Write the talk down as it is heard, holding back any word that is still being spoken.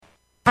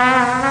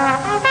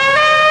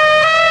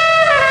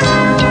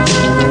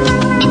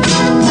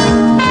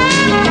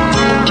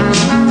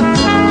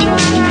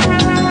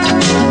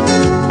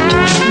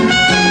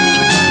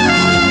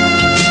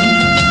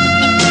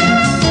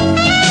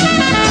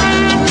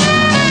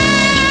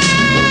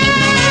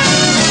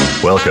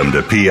Welcome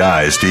to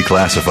PI's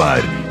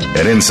Declassified,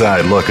 an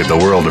inside look at the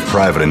world of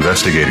private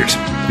investigators.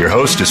 Your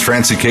host is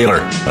Francie Kaler,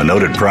 a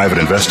noted private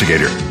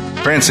investigator.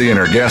 Francie and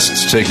her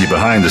guests take you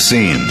behind the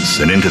scenes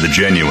and into the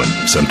genuine,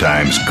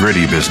 sometimes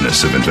gritty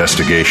business of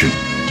investigation.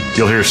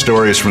 You'll hear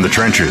stories from the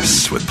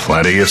trenches with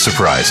plenty of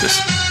surprises.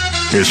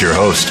 Here's your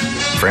host,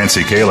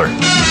 Francie Kaler.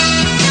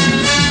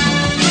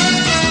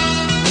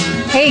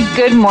 Hey,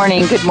 good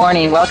morning.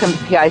 Welcome to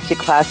PI's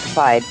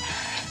Declassified.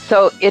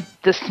 So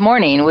this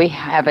morning we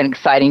have an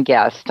exciting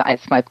guest.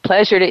 It's my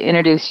pleasure to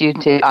introduce you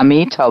to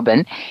Ami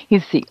Tobin.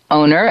 He's the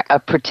owner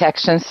of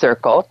Protection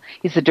Circle.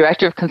 He's the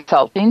director of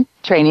consulting,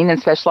 training, and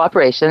special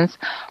operations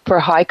for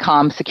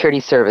HiCom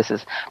Security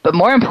Services. But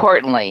more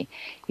importantly,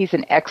 he's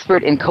an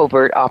expert in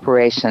covert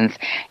operations,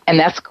 and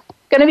that's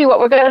going to be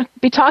what we're going to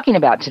be talking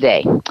about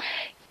today.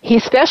 He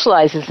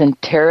specializes in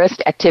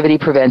terrorist activity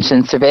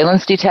prevention,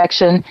 surveillance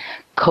detection,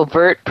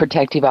 covert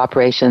protective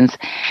operations,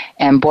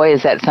 and boy,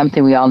 is that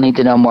something we all need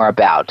to know more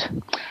about.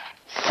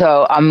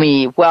 So,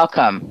 Ami,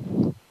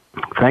 welcome.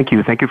 Thank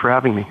you. Thank you for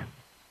having me.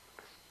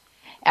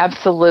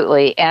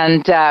 Absolutely.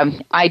 And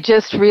I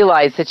just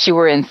realized that you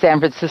were in San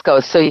Francisco,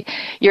 so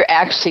you're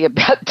actually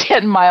about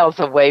 10 miles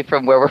away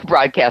from where we're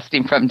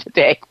broadcasting from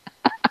today.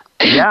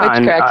 Yeah,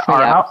 and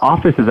our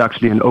office is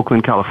actually in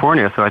Oakland,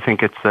 California, so I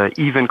think it's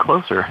even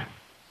closer.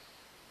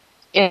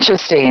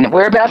 Interesting.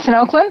 Whereabouts in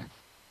Oakland?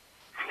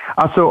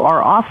 So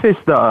our office,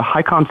 the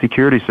HiCom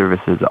Security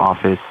Services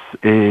office,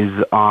 is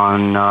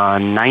on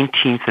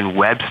 19th and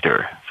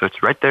Webster. So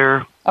it's right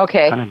there,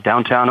 kind of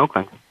downtown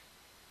Oakland.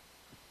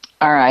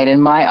 All right,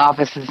 and my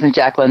office is in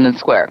Jack London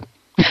Square.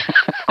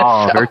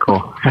 Oh, very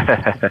cool.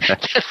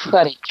 That's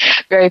funny.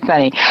 Very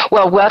funny.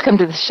 Well, welcome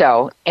to the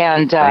show.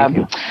 And Thank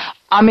you.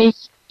 Ami,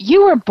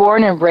 you were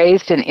born and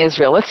raised in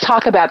Israel. Let's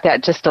talk about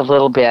that just a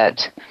little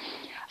bit.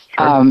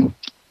 Sure.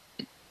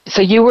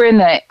 So you were in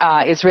the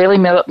Israeli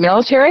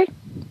military?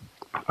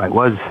 I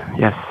was,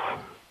 yes.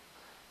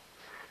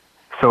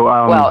 So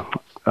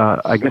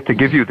I guess to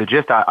give you the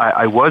gist,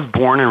 I was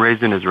born and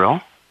raised in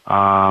Israel.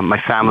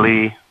 My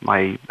family,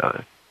 my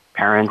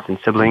parents and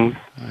siblings,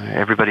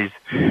 everybody's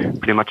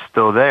pretty much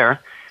still there.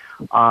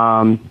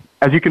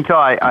 As you can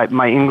tell,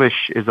 my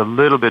English is a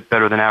little bit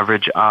better than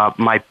average.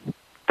 My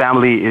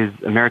family is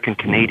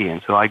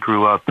American-Canadian, so I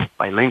grew up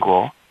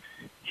bilingual,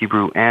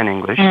 Hebrew and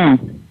English.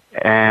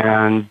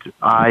 And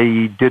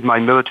I did my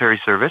military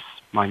service,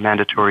 my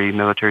mandatory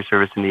military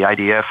service in the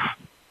IDF,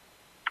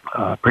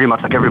 pretty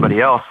much like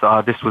everybody else.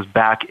 This was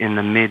back in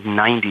the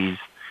mid-'90s.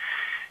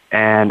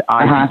 And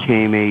I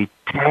became a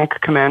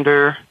tank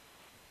commander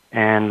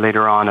and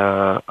later on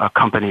a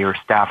company or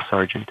staff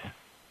sergeant.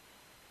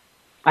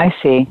 I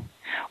see.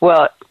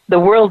 Well, the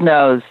world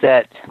knows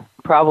that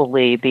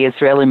probably the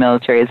Israeli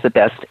military is the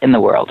best in the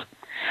world.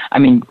 I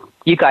mean,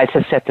 you guys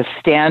have set the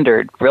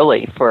standard,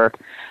 really, for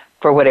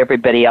what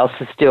everybody else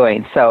is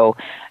doing. So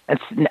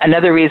it's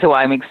another reason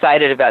why I'm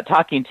excited about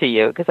talking to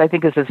you, because I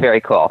think this is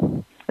very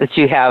cool that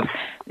you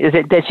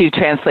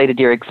translated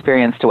your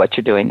experience to what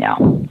you're doing now.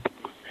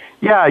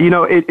 Yeah,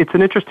 it's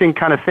an interesting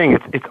kind of thing.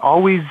 It's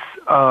always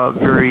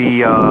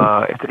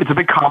it's a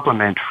big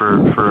compliment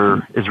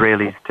for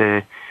Israelis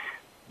to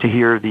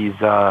hear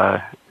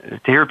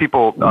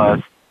people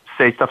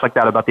say stuff like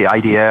that about the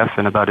IDF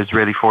and about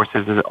Israeli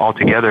forces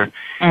altogether.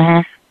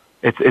 Mm-hmm.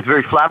 It's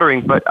very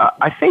flattering, but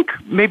I think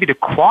maybe to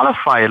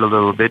qualify it a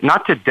little bit,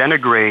 not to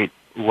denigrate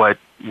what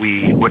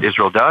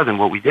Israel does and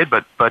what we did,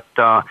 but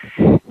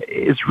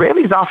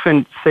Israelis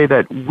often say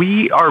that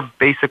we are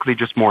basically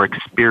just more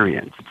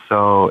experienced.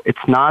 So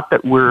it's not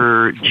that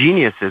we're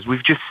geniuses.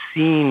 We've just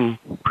seen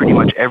pretty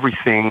much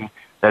everything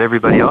that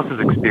everybody else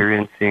is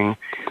experiencing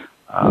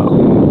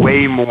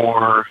way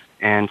more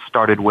and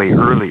started way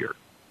earlier.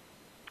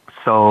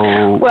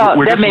 So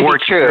we're just more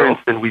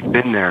experienced than we've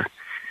been there.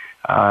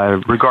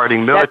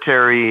 Regarding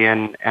military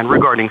and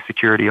regarding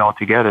security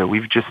altogether.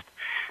 We've just,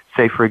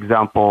 say, for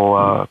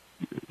example,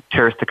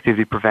 terrorist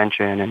activity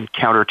prevention and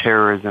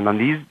counterterrorism, and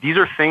these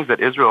are things that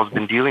Israel has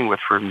been dealing with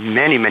for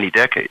many, many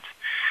decades.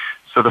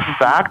 So the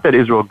fact that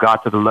Israel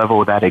got to the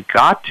level that it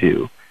got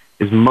to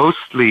is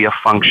mostly a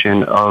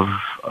function of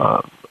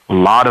a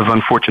lot of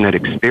unfortunate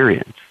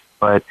experience.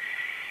 But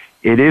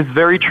it is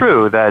very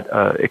true that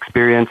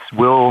experience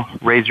will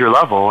raise your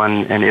level,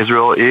 and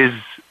Israel is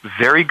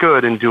very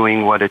good in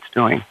doing what it's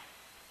doing.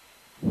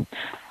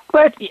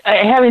 But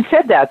having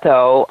said that,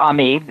 though,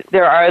 Ami,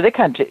 there are other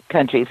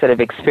countries that have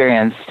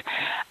experienced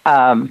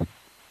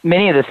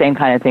many of the same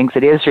kind of things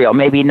that Israel,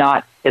 maybe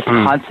not as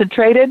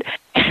concentrated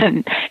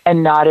and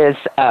not as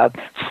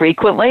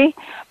frequently,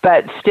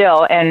 but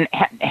still, and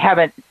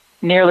haven't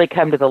nearly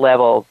come to the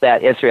level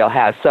that Israel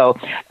has. So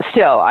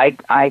still,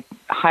 I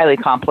highly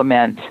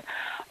compliment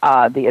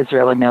the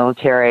Israeli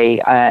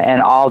military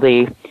and all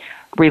the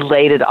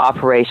related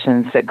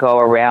operations that go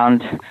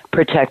around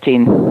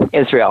protecting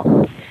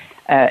Israel.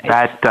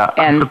 I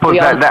suppose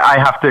that I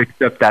have to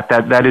accept that.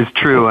 That is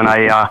true, and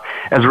I,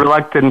 as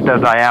reluctant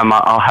as I am,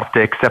 I'll have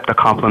to accept a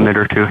compliment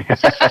or two.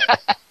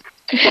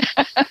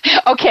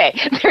 Okay,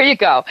 there you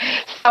go.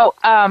 So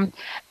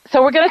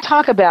we're going to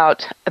talk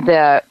about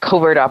the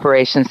covert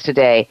operations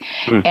today,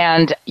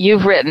 and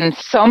you've written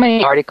so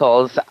many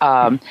articles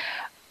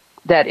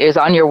that is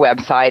on your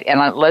website,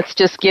 and let's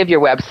just give your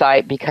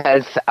website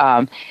because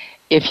I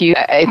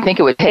think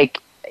it would take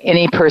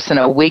any person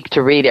a week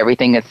to read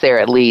everything that's there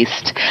at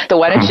least. So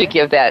why don't you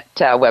give that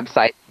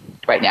website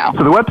right now?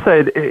 So the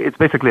website, it's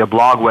basically a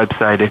blog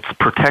website. It's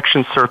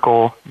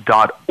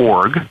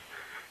protectioncircle.org.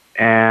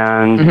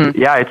 And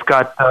yeah, it's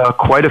got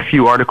quite a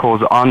few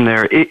articles on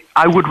there.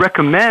 I would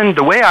recommend,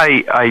 the way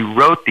I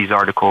wrote these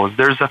articles,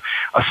 there's a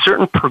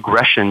certain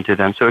progression to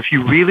them. So if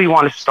you really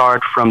want to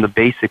start from the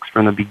basics,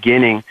 from the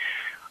beginning,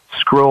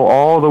 scroll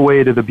all the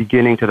way to the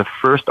beginning to the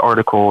first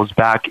articles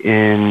back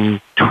in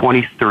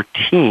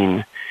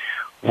 2013,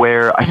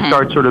 where I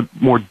start sort of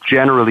more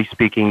generally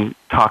speaking,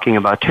 talking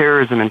about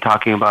terrorism and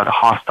talking about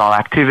hostile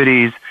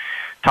activities,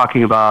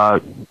 talking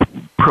about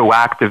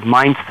proactive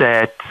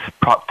mindset,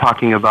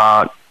 talking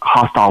about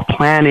hostile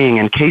planning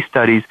and case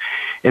studies.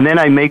 And then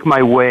I make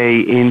my way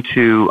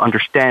into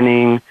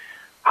understanding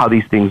how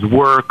these things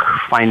work,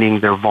 finding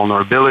their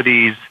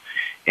vulnerabilities,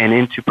 and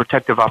into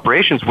protective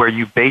operations where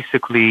you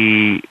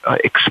basically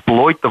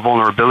exploit the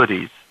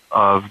vulnerabilities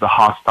of the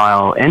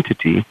hostile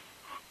entity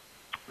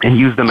and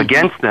use them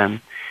against them.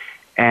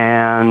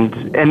 And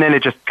then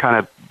it just kind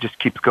of just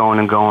keeps going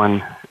and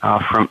going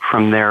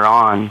from there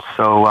on.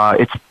 So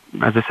it's,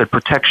 as I said,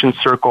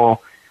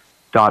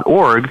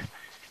 protectioncircle.org.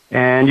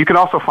 And you can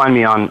also find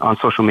me on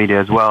social media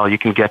as well. You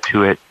can get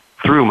to it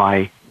through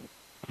my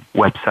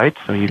website.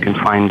 So you can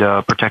find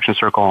Protection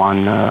Circle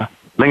on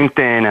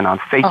LinkedIn and on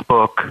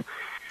Facebook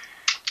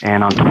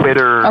and on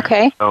Twitter.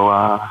 Okay. So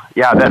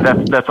yeah,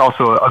 that's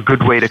also a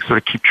good way to sort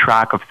of keep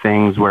track of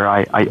things where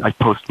I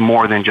post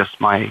more than just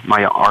my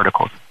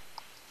articles.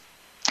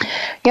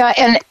 Yeah,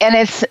 and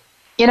it's,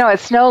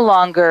 it's no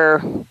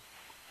longer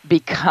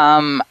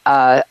become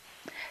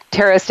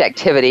terrorist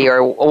activity,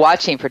 or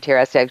watching for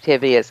terrorist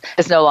activity is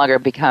no longer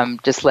become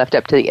just left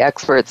up to the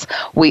experts.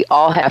 We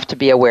all have to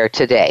be aware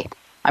today.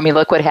 I mean,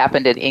 look what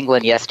happened in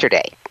England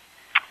yesterday.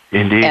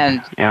 Indeed.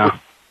 And yeah.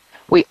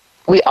 We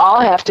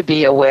all have to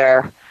be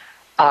aware.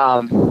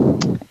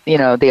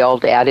 The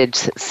old adage,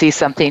 see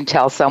something,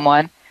 tell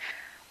someone.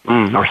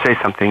 Or say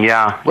something,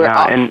 yeah.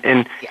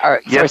 And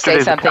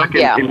yesterday's attack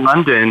in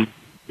London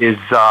is,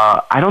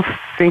 I don't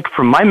think,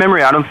 from my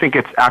memory, I don't think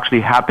it's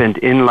actually happened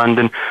in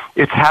London.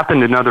 It's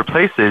happened in other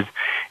places.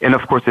 And,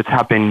 of course, it's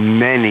happened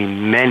many,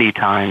 many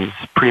times,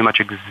 pretty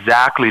much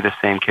exactly the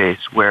same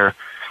case, where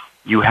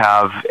you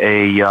have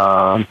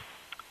a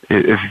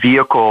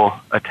vehicle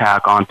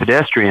attack on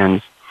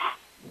pedestrians,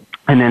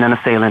 and then an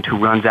assailant who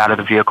runs out of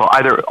the vehicle,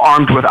 either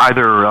armed with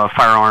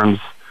firearms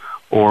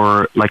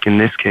or, like in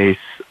this case,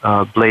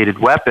 bladed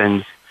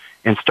weapons,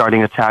 and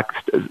starting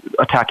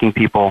attacking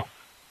people,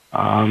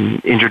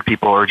 injured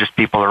people, or just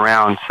people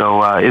around.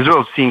 So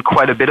Israel's seen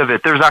quite a bit of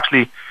it. There's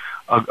actually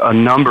a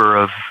number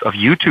of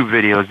YouTube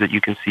videos that you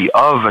can see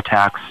of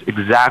attacks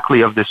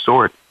exactly of this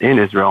sort in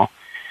Israel.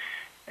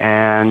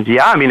 And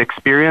yeah, I mean,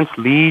 experience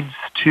leads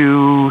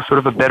to sort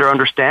of a better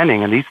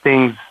understanding. And these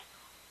things,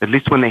 at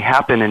least when they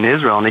happen in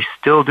Israel, and they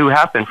still do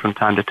happen from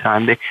time to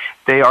time,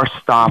 they are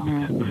stopped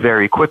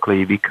very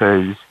quickly,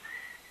 because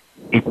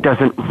it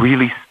doesn't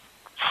really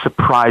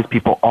surprise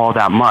people all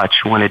that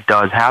much when it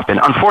does happen,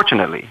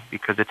 unfortunately,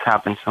 because it's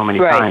happened so many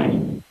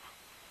times.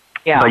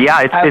 Yeah. But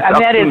yeah, it's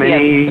up to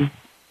many...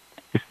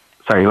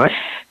 Sorry, what?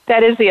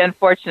 That is the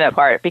unfortunate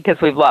part,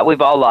 because we've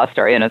all lost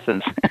our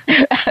innocence.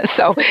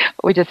 So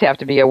we just have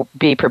to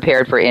be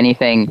prepared for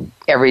anything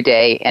every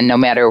day, and no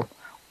matter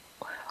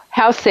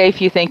how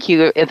safe you think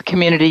the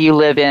community you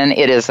live in,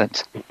 it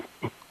isn't.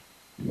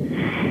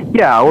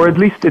 Yeah, or at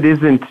least it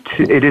isn't.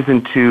 Nothing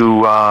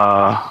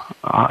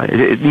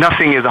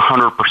is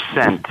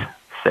 100%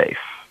 safe.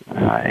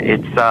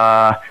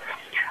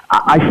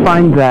 I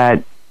find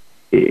that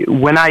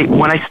when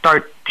I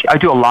start, I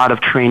do a lot of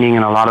training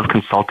and a lot of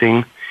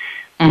consulting.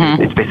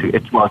 It's basically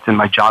it's in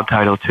my job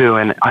title too,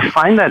 and I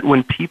find that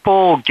when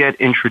people get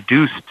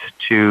introduced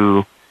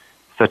to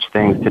such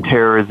things, to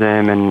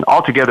terrorism and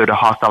altogether to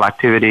hostile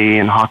activity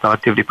and hostile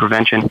activity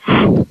prevention,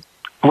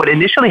 what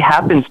initially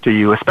happens to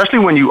you, especially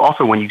when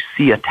you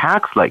see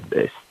attacks like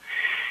this,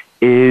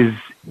 is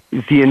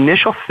the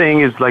initial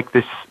thing is like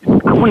this,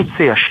 I wouldn't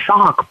say a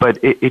shock,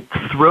 but it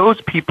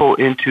throws people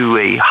into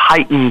a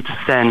heightened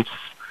sense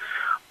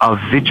of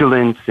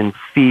vigilance and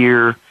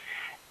fear.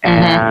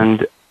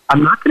 And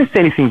I'm not going to say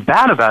anything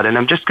bad about it.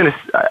 I just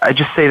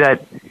say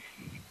that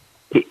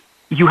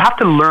you have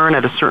to learn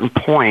at a certain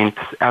point,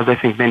 as I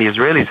think many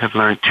Israelis have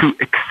learned, to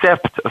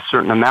accept a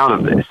certain amount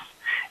of this.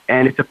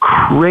 And it's a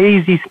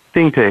crazy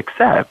thing to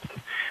accept,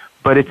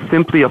 but it's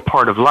simply a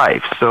part of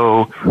life.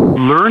 So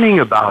learning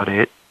about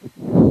it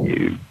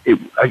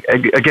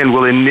again,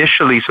 will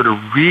initially sort of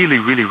really,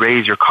 really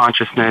raise your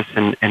consciousness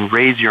and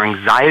raise your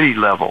anxiety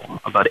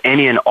level about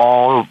any and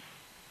all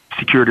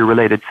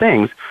security-related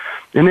things.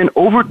 And then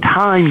over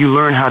time, you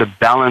learn how to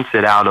balance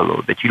it out a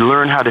little bit. You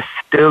learn how to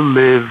still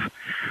live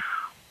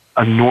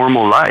a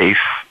normal life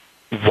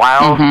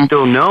while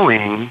still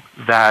knowing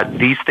that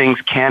these things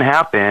can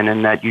happen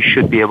and that you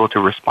should be able to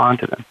respond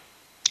to them.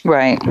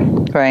 Right.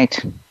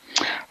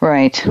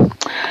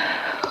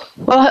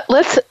 Well,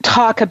 let's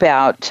talk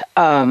about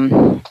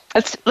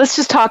let's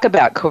just talk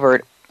about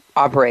covert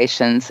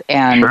operations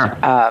and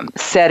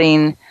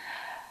setting.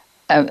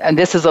 And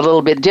this is a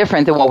little bit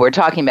different than what we're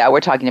talking about. We're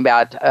talking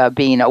about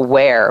being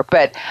aware,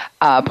 but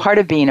part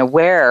of being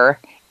aware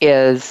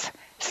is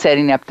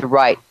setting up the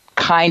right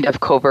kind of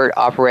covert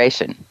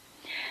operation.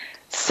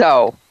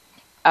 So,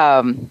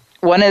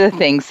 one of the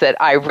things that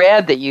I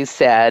read that you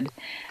said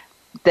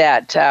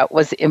that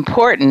was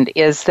important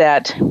is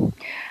that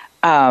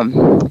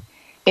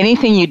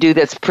anything you do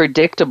that's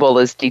predictable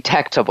is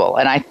detectable.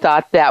 And I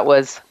thought that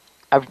was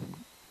a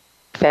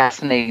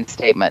fascinating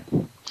statement.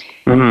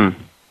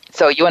 Mm-hmm.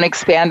 So you want to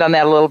expand on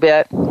that a little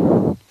bit?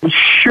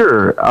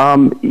 Sure.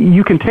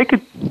 You can take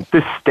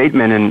this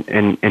statement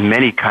in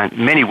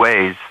many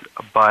ways,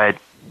 but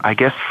I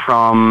guess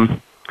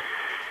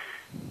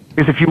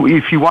because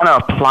if you want to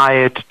apply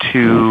it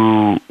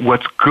to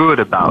what's good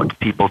about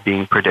people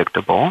being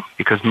predictable,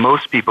 because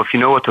most people, if you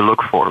know what to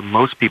look for,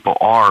 most people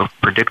are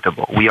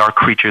predictable. We are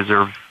creatures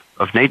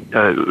of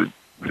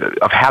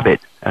habit,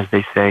 as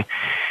they say.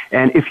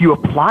 And if you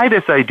apply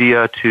this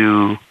idea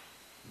to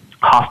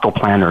hostile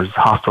planners,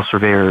 hostile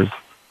surveyors,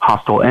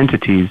 hostile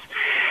entities,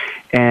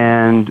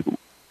 and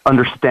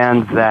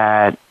understand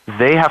that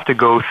they have to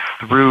go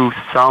through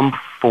some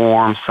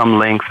form, some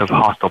length of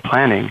hostile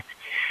planning,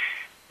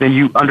 then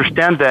you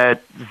understand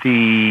that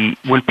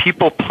when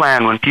people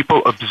plan, when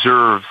people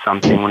observe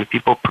something, when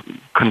people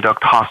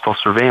conduct hostile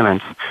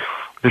surveillance,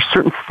 there's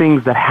certain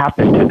things that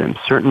happen to them,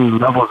 certain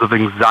levels of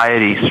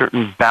anxiety,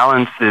 certain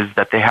balances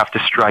that they have to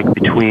strike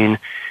between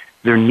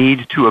their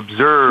need to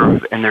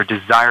observe and their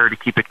desire to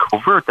keep it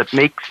covert that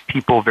makes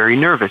people very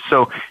nervous.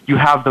 So you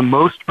have the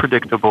most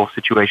predictable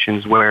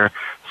situations where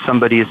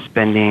somebody is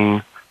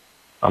spending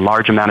a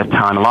large amount of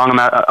time, a long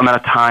amount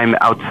of time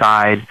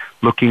outside,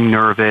 looking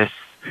nervous,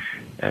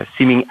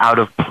 seeming out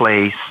of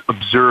place,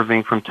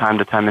 observing from time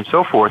to time, and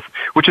so forth,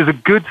 which is a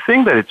good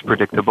thing that it's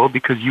predictable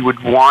because you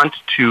would want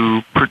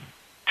to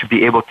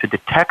be able to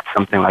detect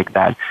something like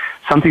that,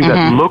 something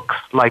that looks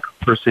like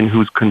a person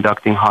who's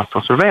conducting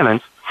hostile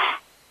surveillance.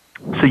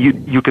 So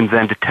you can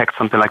then detect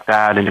something like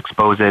that and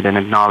expose it and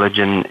acknowledge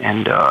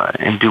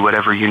and do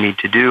whatever you need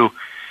to do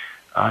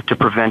to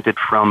prevent it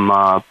from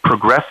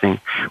progressing.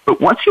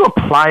 But once you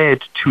apply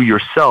it to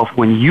yourself,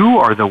 when you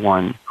are the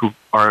one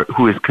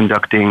who is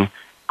conducting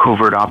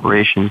covert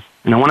operations,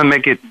 and I want to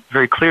make it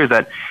very clear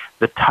that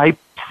the types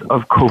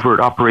of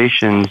covert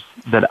operations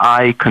that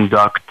I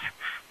conduct,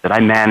 that I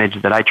manage,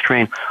 that I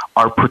train,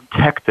 are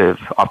protective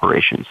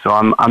operations. So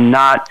I'm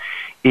not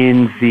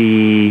in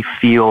the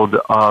field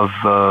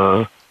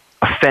of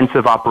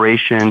offensive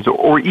operations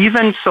or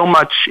even so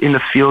much in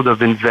the field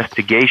of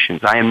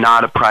investigations. I am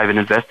not a private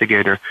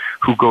investigator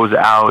who goes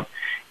out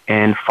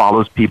and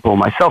follows people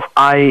myself.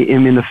 I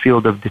am in the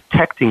field of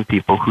detecting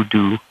people who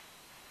do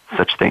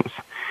such things.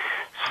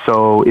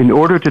 So in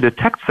order to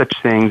detect such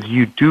things,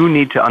 you do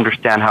need to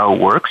understand how it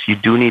works. You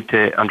do need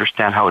to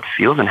understand how it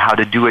feels and how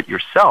to do it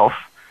yourself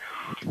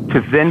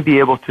to then be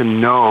able to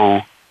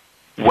know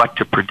what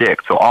to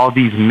predict. So all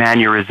these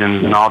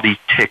mannerisms and all these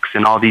tics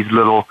and all these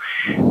little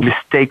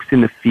mistakes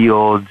in the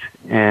field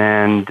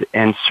and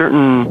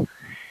certain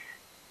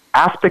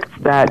aspects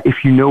that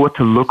if you know what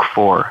to look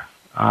for,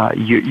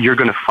 you're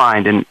going to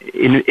find. And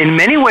in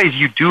many ways,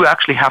 you do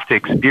actually have to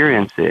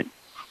experience it.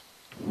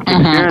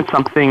 Experience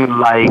something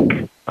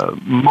like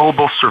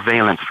mobile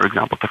surveillance, for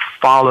example, to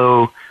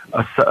follow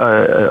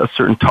a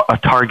certain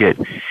target,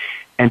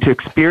 and to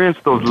experience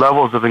those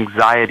levels of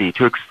anxiety,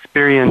 to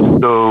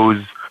experience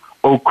those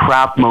oh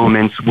crap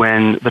moments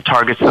when the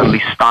target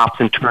suddenly stops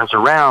and turns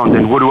around,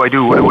 and what do I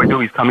do?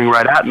 He's coming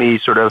right at me,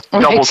 sort of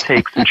double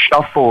takes and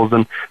shuffles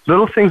and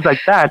little things like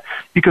that,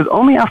 because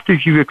only after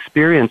you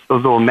experience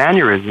those little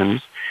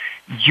mannerisms,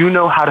 you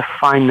know how to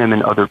find them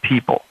in other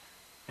people.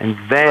 And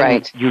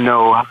then you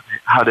know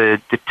how to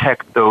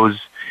detect those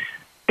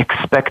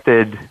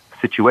expected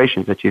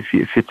situations. That if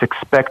it's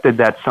expected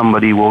that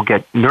somebody will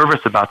get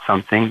nervous about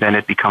something, then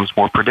it becomes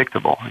more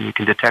predictable, and you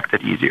can detect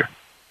it easier.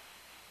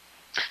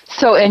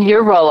 So in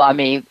your role,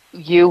 Ami,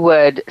 you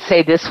would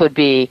say this would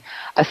be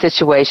a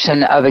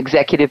situation of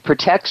executive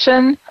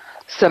protection,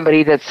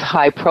 somebody that's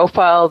high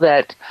profile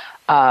that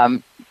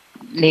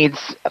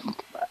needs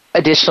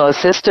additional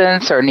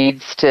assistance or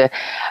needs to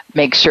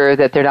make sure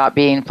that they're not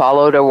being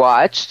followed or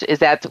watched. Is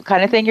that the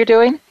kind of thing you're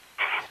doing?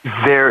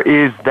 There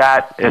is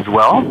that as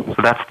well.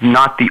 So that's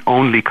not the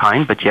only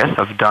kind, but yes,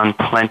 I've done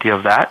plenty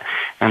of that.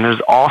 And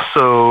there's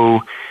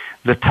also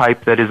the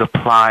type that is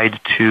applied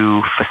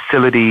to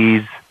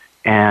facilities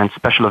and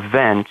special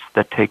events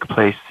that take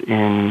place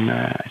in,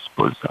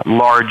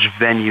 large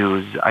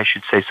venues, I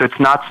should say. So it's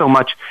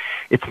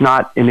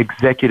not an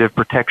executive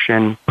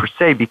protection per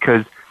se,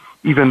 because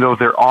even though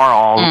there are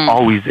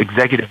always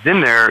executives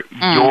in there,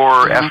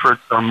 your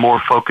efforts are more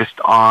focused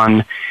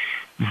on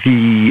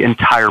the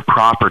entire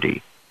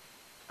property.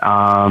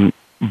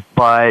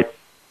 But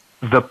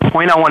the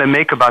point I want to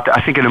make about that,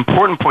 I think an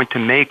important point to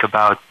make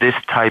about this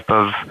type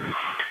of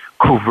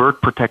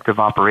covert protective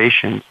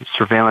operations,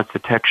 surveillance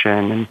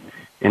detection,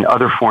 and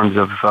other forms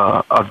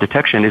of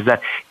detection, is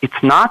that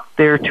it's not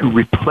there to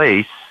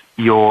replace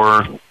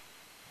your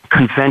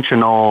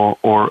conventional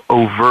or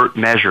overt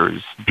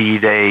measures, be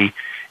they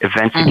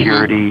event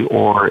security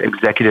or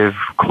executive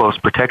close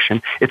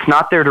protection. It's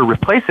not there to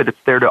replace it.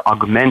 It's there to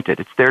augment it.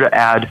 It's there to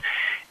add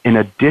an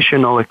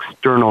additional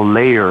external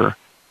layer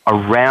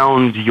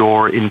around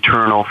your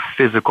internal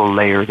physical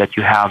layer that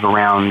you have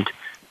around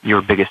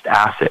your biggest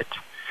asset.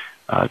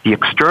 The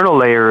external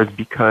layer is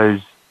because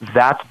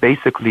that's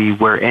basically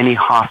where any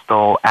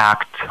hostile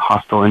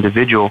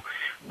individual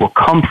will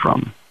come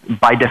from.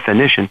 By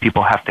definition,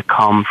 people have to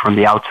come from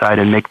the outside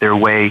and make their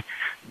way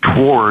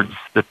towards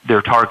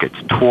their targets,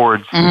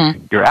 towards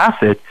your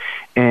asset.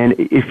 And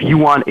if you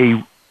want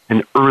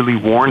an early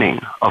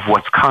warning of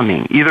what's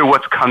coming, either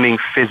what's coming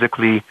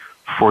physically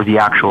for the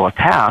actual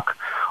attack,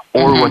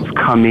 or what's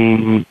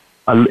coming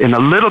in a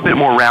little bit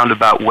more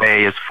roundabout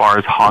way as far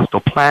as hostile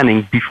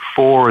planning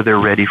before they're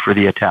ready for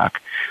the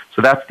attack.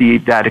 So that's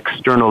that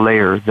external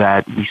layer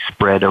that we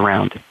spread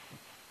around.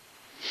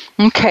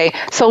 Okay,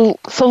 so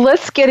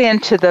let's get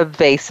into the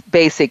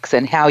basics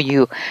and how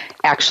you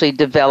actually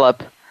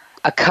develop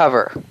a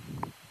cover.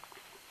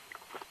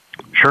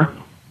 Sure.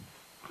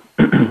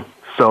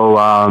 So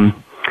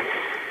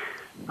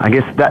I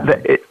guess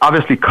that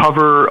obviously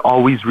cover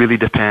always really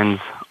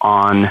depends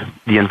on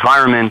the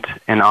environment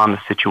and on the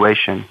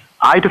situation.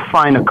 I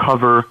define a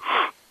cover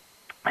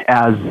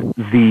as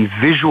the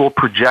visual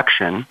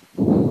projection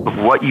of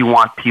what you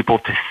want people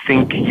to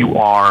think you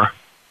are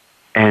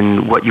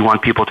and what you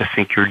want people to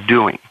think you're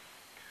doing,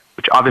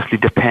 which obviously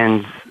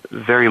depends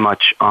very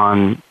much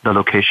on the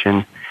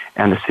location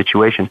and the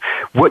situation.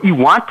 What you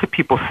want to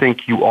people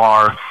think you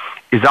are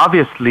is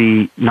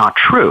obviously not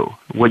true.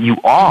 What you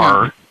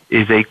are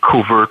is a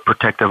covert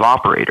protective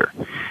operator.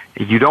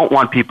 You don't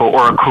want people,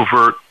 or a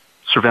covert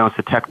surveillance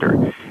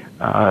detector.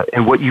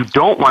 And what you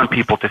don't want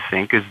people to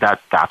think is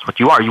that that's what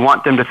you are. You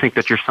want them to think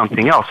that you're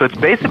something else. So it's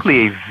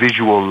basically a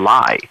visual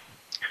lie.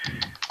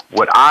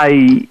 What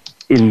I,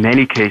 in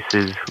many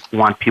cases,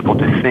 want people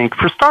to think,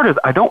 for starters,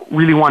 I don't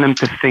really want them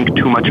to think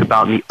too much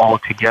about me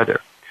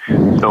altogether.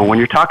 So when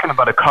you're talking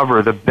about a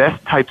cover, the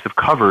best types of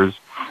covers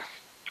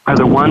are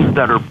the ones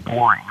that are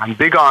boring. I'm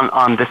big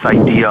on this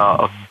idea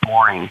of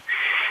boring.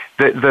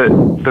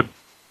 The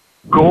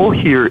goal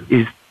here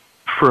is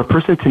for a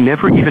person to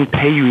never even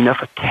pay you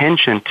enough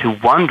attention to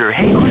wonder,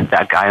 hey, who's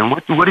that guy and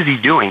what is he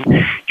doing?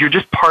 You're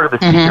just part of the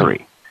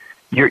scenery.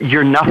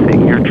 You're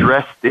nothing. You're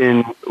dressed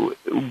in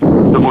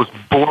the most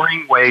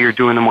boring way. You're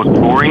doing the most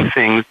boring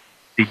things.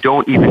 They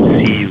don't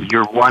even see you.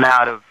 You're one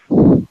out of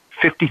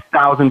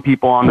 50,000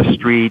 people on the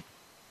street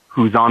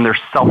who's on their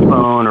cell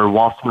phone or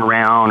waltzing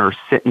around or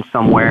sitting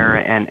somewhere,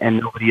 and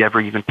nobody ever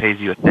even pays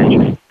you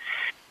attention.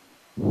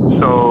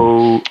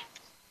 So,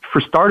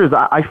 for starters,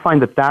 I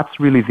find that that's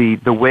really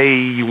the way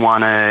you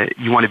want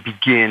to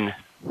begin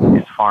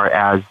as far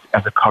as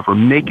a cover.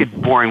 Make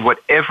it boring,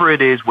 whatever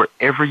it is,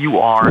 wherever you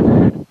are,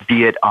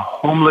 be it a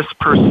homeless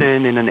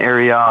person in an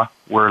area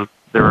where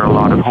there are a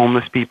lot of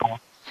homeless people,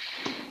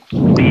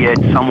 be it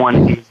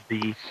someone who's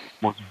the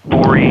most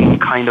boring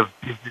kind of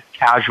business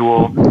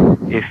casual,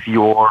 if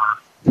you're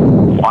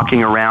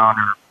walking around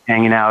or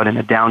hanging out in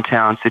a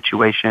downtown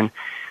situation,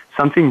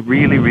 something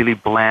really, really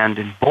bland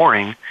and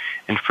boring.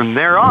 And from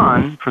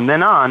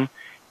then on,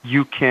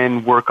 you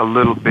can work a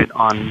little bit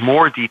on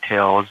more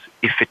details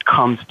if it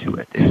comes to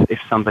it, if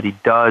somebody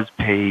does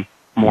pay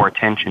more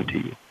attention to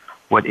you.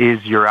 What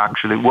is your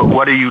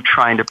what are you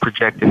trying to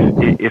project,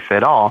 if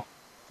at all?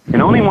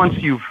 And only once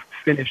you've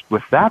finished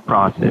with that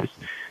process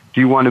do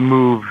you want to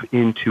move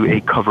into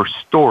a cover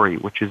story,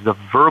 which is the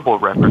verbal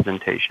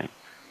representation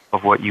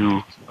of what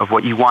you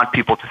want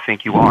people to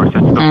think you are. So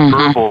it's the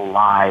verbal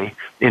lie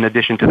in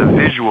addition to the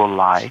visual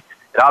lie.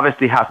 It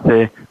obviously has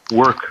to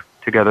work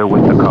together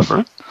with the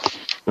cover.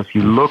 So if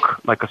you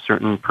look like a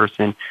certain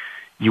person,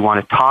 you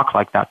want to talk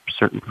like that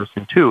certain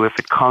person too, if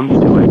it comes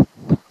to it.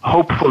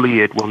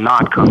 Hopefully it will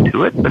not come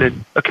to it, but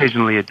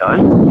occasionally it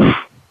does.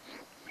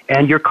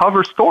 And your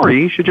cover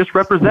story should just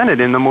represent it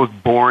in the most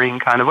boring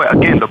kind of way.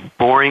 Again, the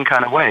boring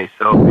kind of way.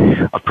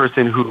 So a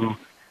person who,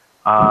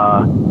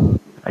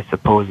 I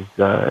suppose,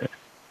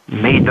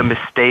 made the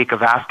mistake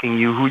of asking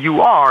you who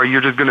you are,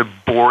 you're just going to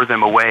bore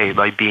them away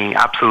by being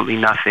absolutely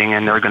nothing,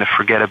 and they're going to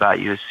forget about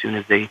you as soon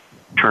as they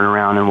turn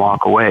around and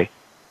walk away.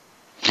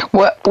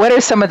 What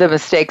are some of the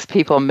mistakes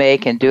people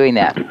make in doing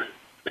that?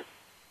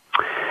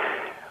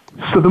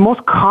 So the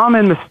most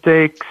common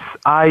mistakes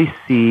I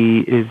see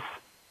is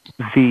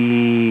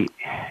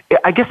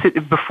I guess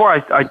before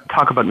I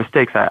talk about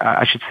mistakes,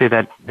 I should say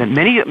that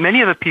many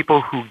of the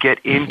people who get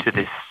into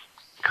this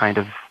kind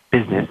of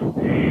business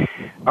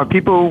are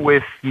people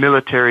with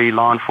military,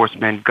 law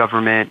enforcement,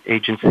 government,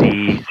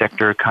 agency,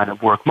 sector kind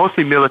of work,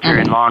 mostly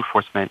military and law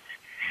enforcement.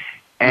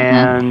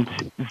 And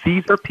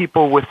these are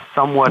people with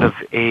somewhat of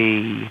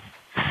a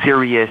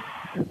serious,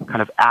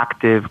 kind of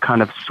active,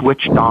 kind of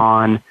switched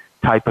on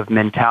type of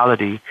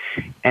mentality.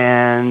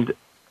 And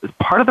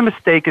part of the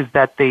mistake is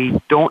that they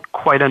don't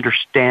quite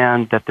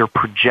understand that they're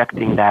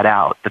projecting that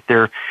out, that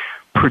they're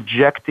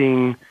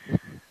projecting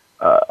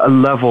a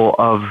level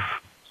of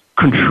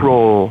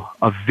control,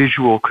 of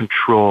visual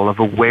control, of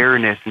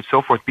awareness, and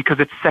so forth, because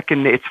it's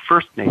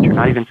first nature,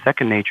 not even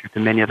second nature to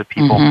many other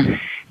people.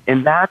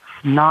 And that's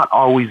not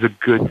always a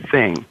good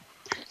thing.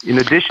 In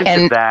addition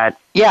to that...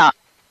 Yeah,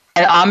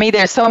 and Ami,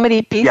 there's so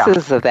many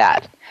pieces of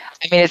that.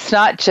 I mean, it's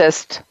not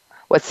just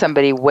what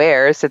somebody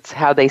wears, it's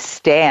how they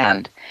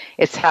stand.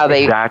 It's how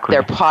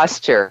their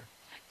posture.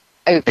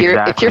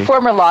 If you're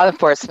former law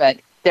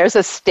enforcement, there's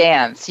a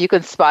stance. You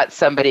can spot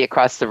somebody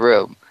across the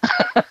room.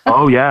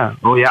 Oh yeah.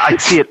 I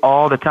see it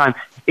all the time.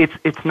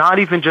 It's not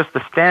even just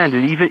the stand.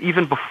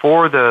 Even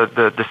before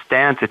the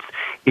stance,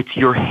 it's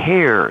your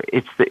hair.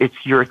 It's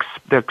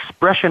the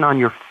expression on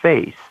your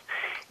face.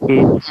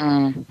 It's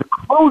the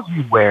clothes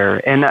you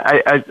wear. And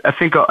I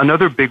think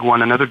another big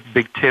one, another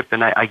big tip,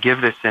 and I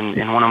give this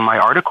in one of my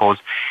articles,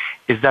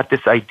 is that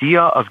this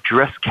idea of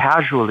dress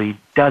casually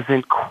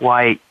doesn't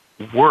quite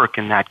work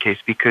in that case,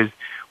 because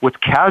what's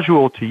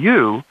casual to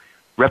you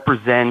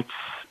represents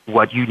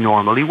what you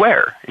normally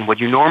wear. And what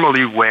you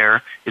normally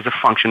wear is a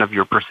function of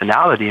your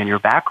personality and your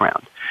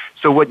background.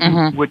 So what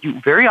you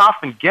very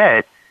often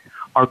get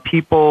are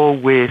people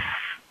with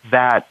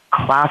that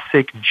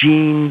classic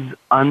jeans,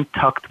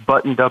 untucked,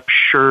 buttoned-up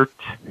shirt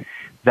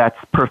that's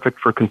perfect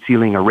for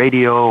concealing a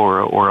radio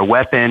or a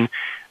weapon,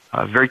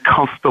 very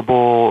comfortable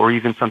or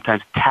even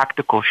sometimes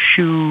tactical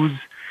shoes.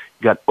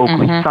 You got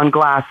Oakley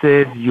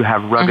sunglasses. You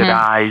have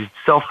ruggedized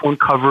cell phone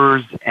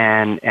covers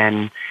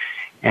and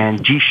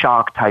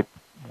G-Shock type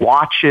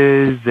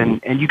watches,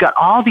 and you got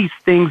all these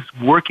things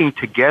working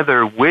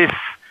together with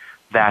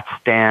that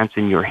stance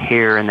and your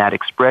hair and that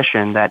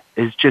expression that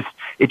is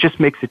just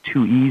makes it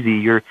too easy.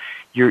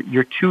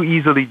 You're too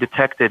easily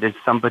detected as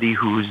somebody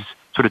who's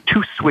sort of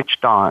too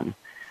switched on.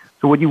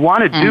 So what you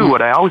want to do,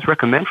 what I always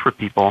recommend for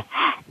people,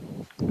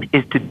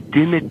 is to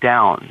dim it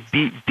down.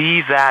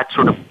 Be that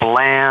sort of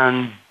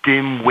bland,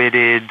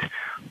 dim-witted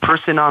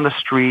person on the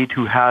street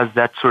who has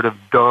that sort of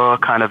duh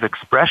kind of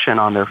expression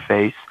on their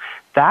face.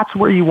 That's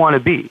where you want to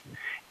be.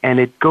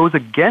 And it goes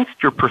against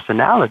your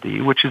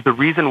personality, which is the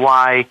reason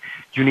why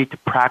you need to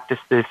practice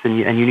this and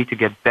you need to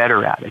get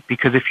better at it.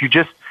 Because if you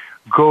just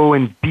go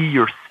and be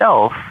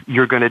yourself,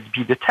 you're going to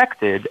be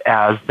detected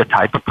as the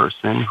type of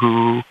person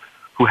who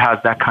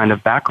has that kind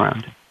of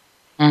background.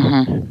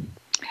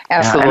 Absolutely.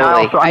 And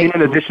also,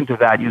 in addition to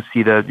that, you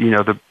see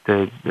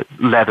the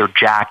leather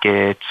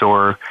jackets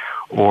or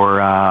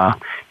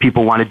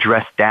people want to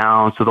dress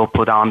down, so they'll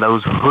put on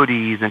those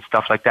hoodies and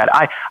stuff like that.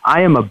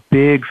 I am a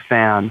big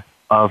fan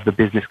of the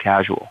business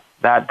casual.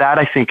 That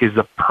I think is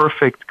the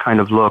perfect kind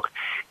of look.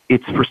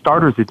 It's, for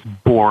starters, it's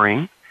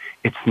boring.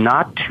 It's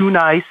not too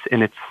nice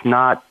and it's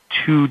not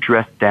too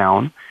dressed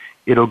down.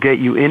 It'll get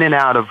you in and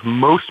out of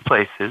most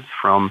places,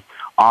 from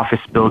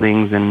office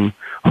buildings and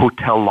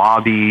hotel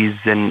lobbies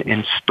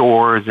and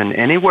stores and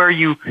anywhere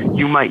you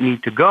might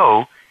need to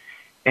go,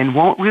 and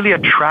won't really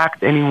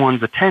attract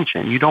anyone's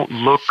attention. You don't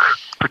look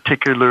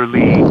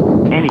particularly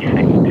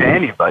anything to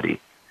anybody.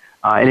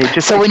 And it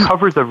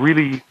covers a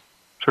really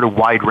sort of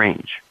wide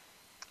range.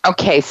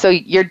 Okay, so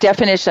your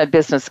definition of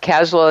business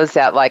casual, is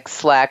that like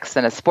slacks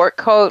and a sport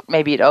coat,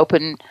 maybe an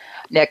open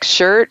neck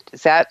shirt?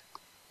 Is that,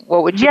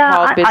 what would you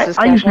call business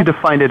casual? I usually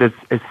define it as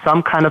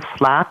some kind of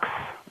slacks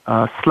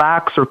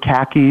or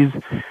khakis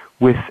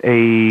with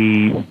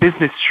a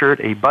business shirt,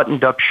 a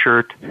buttoned-up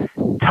shirt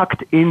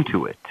tucked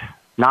into it,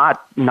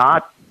 not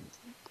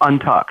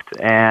untucked.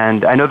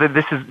 And I know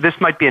that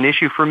this might be an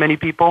issue for many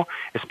people,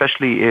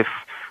 especially if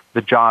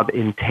the job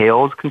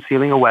entails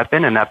concealing a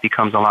weapon, and that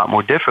becomes a lot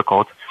more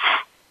difficult.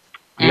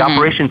 The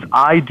operations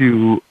I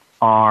do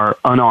are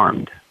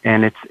unarmed,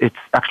 and it's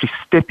actually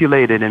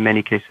stipulated in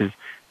many cases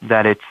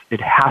that it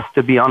has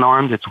to be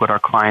unarmed. It's what our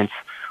clients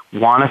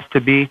want us to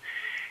be,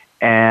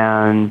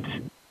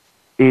 and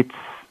it's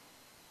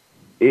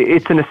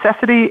a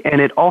necessity, and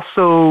it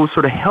also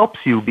sort of helps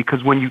you,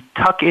 because when you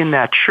tuck in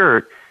that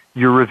shirt,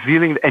 you're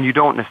revealing, and you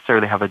don't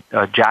necessarily have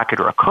a jacket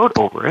or a coat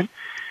over it,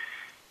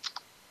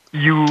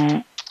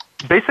 you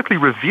basically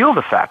reveal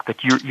the fact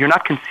that you're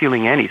not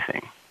concealing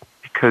anything.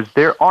 Because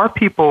there are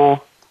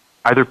people,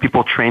 either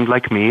people trained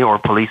like me or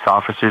police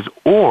officers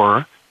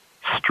or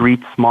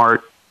street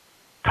smart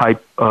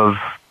type of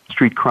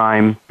street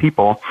crime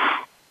people,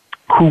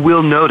 who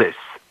will notice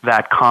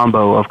that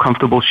combo of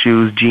comfortable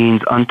shoes,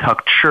 jeans,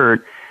 untucked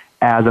shirt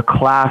as a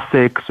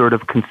classic sort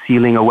of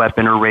concealing a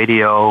weapon or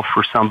radio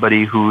for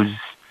somebody who's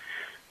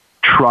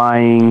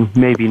trying,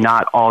 maybe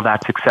not all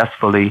that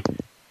successfully,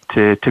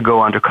 to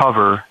go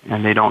undercover,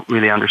 and they don't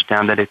really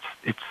understand that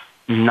it's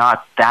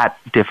not that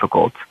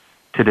difficult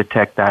to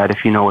detect that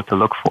if you know what to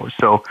look for.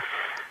 So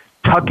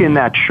tuck in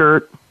that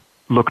shirt,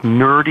 look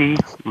nerdy,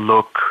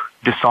 look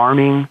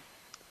disarming,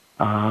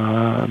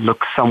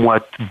 look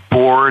somewhat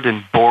bored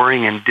and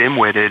boring and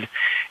dim-witted,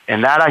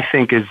 and that I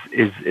think is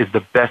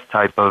the best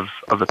type of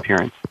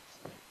appearance.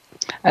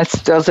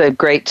 Those are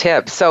great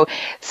tips.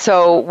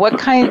 So what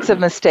kinds of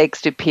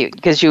mistakes do people,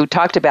 because you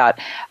talked about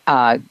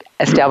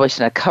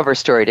establishing a cover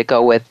story to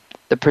go with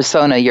the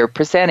persona you're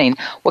presenting,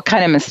 what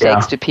kind of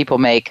mistakes do people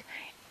make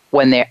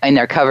when they're in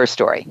their cover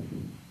story?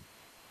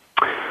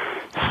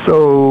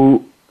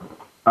 So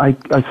I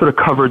sort of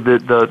covered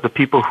the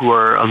people who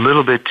are a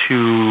little bit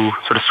too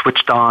sort of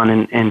switched on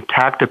and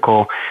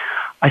tactical.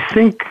 I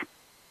think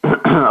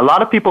a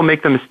lot of people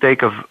make the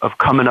mistake of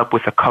coming up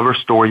with a cover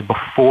story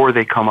before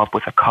they come up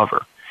with a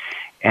cover.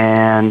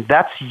 And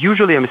that's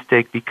usually a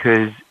mistake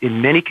because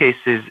in many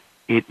cases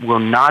it will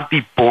not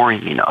be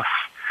boring enough.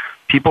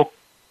 People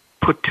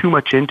put too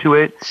much into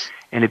it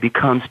and it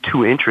becomes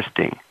too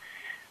interesting.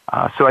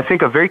 So I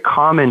think a very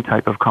common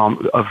type of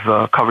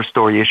cover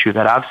story issue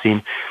that I've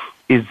seen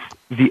is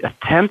the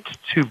attempt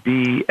to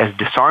be as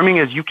disarming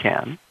as you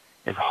can,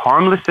 as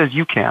harmless as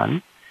you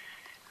can,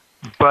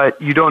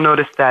 but you don't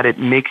notice that it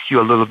makes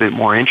you a little bit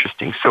more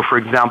interesting. So, for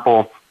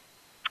example,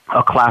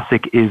 a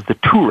classic is the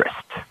tourist.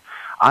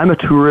 I'm a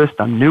tourist,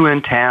 I'm new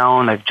in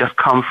town, I've just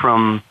come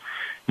from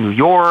New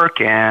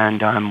York,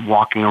 and I'm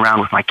walking around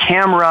with my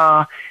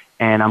camera,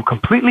 and I'm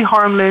completely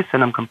harmless,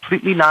 and I'm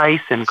completely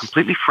nice, and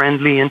completely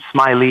friendly and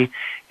smiley,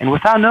 and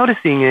without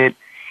noticing it,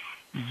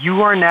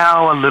 you are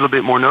now a little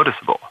bit more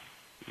noticeable,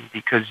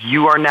 because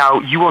you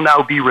will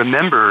now be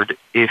remembered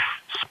if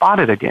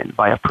spotted again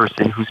by a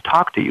person who's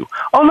talked to you.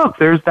 Oh, look,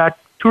 there's that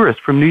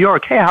tourist from New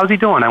York. Hey, how's he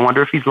doing? I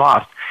wonder if he's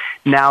lost.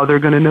 Now they're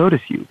going to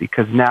notice you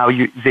because now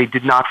they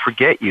did not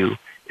forget you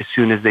as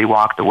soon as they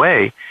walked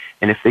away.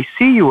 And if they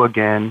see you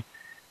again,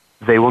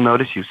 they will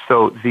notice you.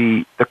 So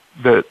the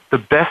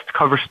best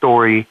cover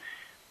story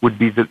would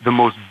be the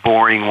most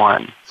boring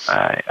one.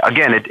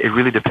 Again, it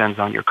really depends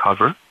on your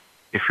cover.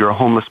 If you're a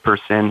homeless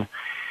person,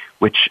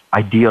 which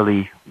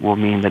ideally will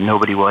mean that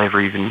nobody will ever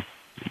even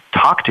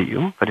talk to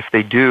you. But if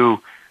they do,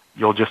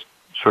 you'll just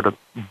sort of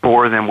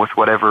bore them with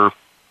whatever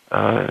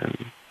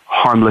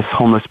harmless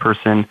homeless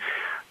person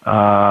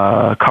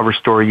cover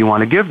story you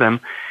want to give them.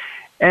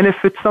 And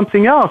if it's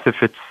something else,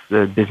 if it's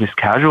business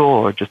casual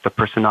or just a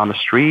person on the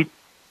street,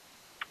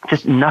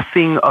 just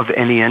nothing of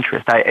any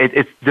interest.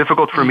 It's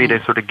difficult for me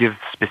to sort of give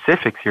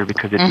specifics here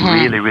because it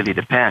really, really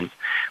depends.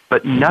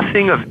 But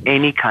nothing of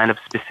any kind of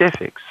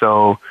specifics.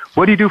 So,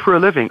 what do you do for a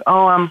living?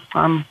 Oh, I'm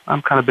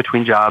kind of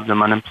between jobs.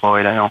 I'm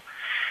unemployed. I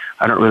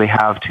don't really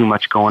have too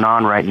much going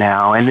on right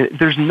now. And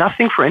there's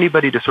nothing for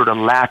anybody to sort of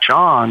latch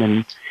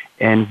on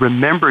and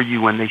remember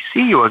you when they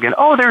see you again.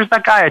 Oh, there's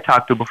that guy I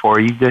talked to before.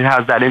 He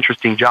has that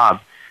interesting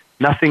job.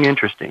 Nothing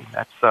interesting.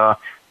 That's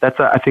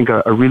I think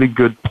a really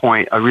good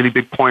point, a really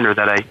big pointer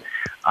that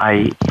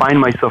I find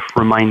myself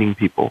reminding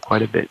people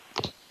quite a bit.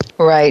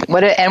 Right.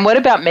 What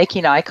about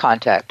making eye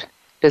contact?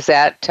 Does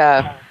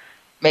that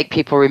make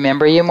people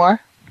remember you more?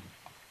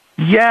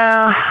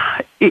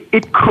 Yeah,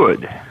 it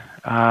could.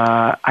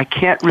 I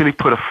can't really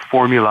put a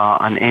formula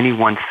on any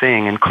one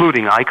thing,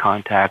 including eye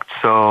contact.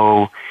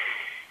 So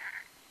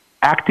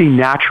acting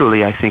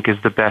naturally, I think, is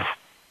the best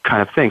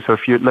kind of thing. So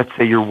if let's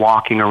say you're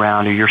walking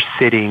around or you're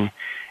sitting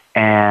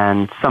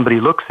and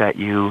somebody looks at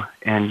you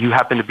and you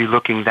happen to be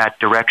looking that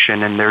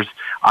direction and there's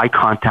eye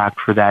contact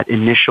for that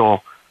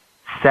initial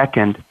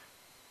second,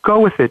 go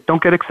with it.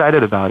 Don't get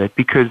excited about it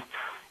because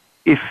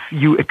if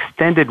you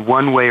extend it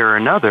one way or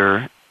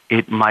another,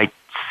 it might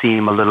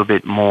seem a little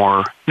bit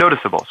more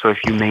noticeable. So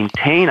if you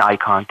maintain eye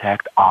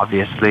contact,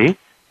 obviously,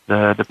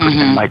 the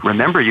person might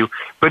remember you.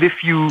 But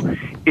if you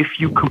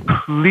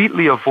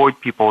completely avoid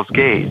people's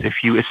gaze, as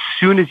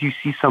soon as you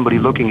see somebody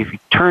looking, if you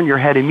turn your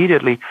head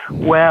immediately,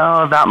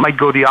 well, that might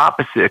go the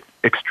opposite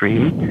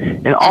extreme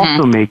and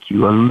also make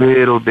you a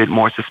little bit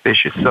more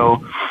suspicious.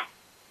 So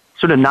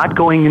sort of not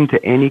going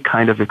into any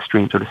kind of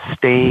extreme, sort of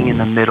staying in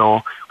the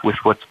middle with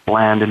what's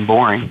bland and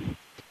boring.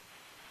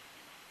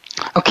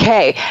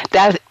 Okay,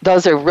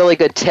 those are really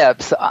good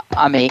tips,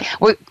 Ami.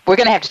 We're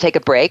going to have to take a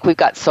break. We've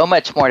got so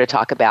much more to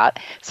talk about,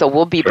 so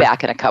we'll be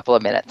back in a couple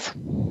of minutes.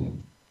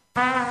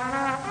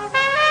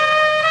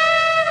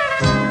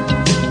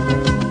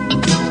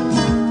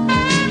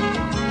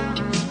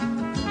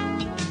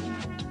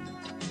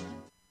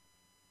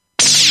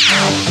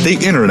 The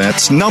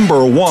Internet's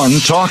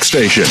 #1 talk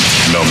station.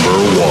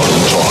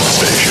 #1 talk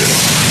station.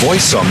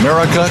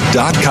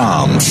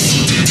 VoiceAmerica.com.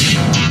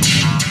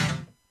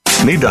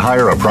 Need to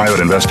hire a private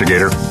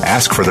investigator?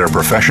 Ask for their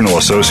professional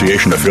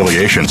association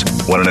affiliations.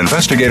 When an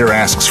investigator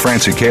asks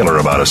Francie Kaler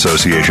about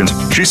associations,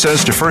 she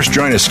says to first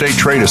join a state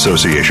trade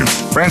association.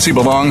 Francie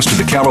belongs to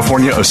the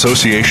California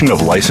Association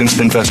of Licensed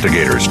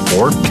Investigators,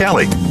 or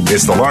CALI.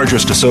 It's the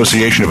largest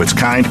association of its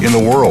kind in the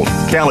world.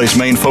 CALI's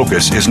main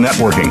focus is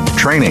networking,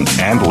 training,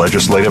 and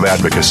legislative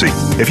advocacy.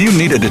 If you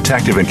need a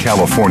detective in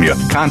California,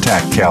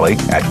 contact CALI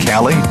at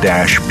cali-pi.org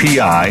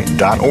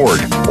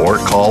or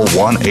call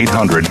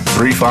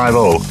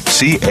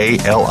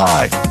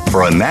 1-800-350-CALI.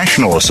 For a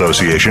national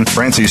association,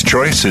 Francie's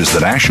choice is the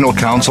National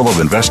Council of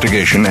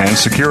Investigation and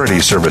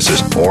Security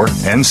Services, or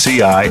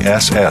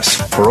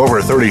NCISS. For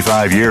over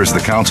 35 years,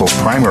 the Council's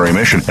primary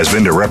mission has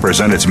been to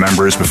represent its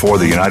members before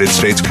the United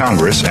States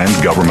Congress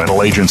and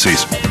governmental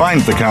agencies.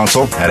 Find the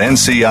Council at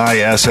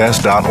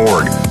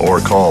nciss.org or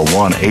call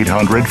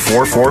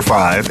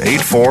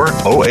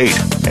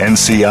 1-800-445-8408.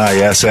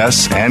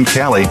 NCISS and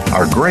CALI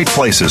are great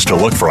places to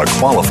look for a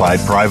qualified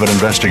private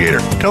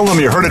investigator. Tell them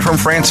you heard it from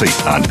Francie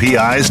on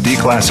PI's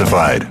Declassified.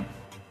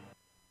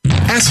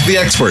 Ask the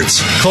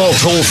experts. Call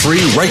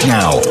toll-free right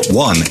now,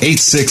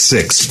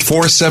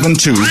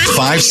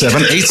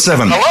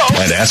 1-866-472-5787.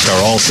 And ask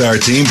our All-Star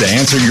team to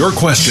answer your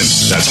question.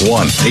 That's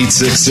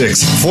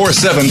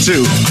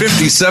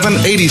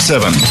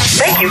 1-866-472-5787.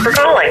 Thank you for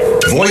calling.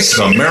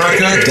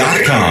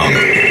 VoiceAmerica.com.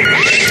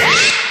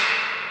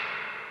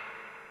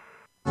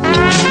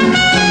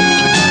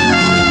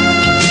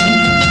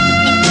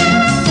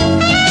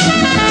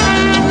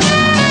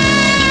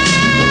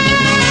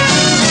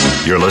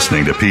 You're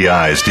listening to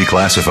PI's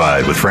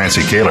Declassified with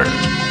Francie Kaler.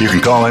 You can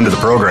call into the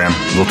program.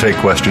 We'll take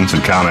questions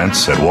and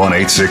comments at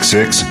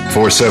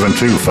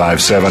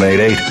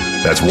 1-866-472-5788.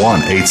 That's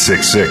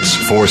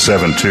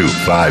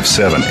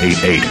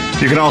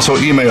 1-866-472-5788. You can also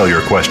email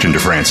your question to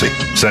Francie.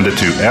 Send it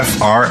to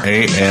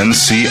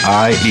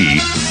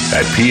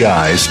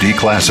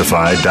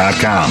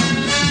francie@pisdeclassified.com.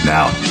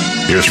 Now,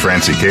 here's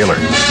Francie Kaler.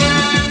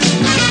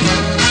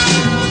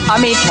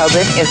 Ami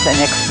Tobin is an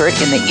expert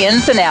in the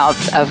ins and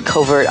outs of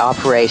covert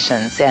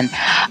operations. And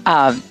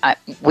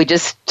we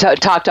just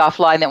talked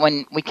offline that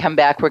when we come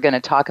back, we're going to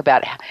talk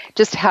about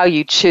just how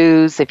you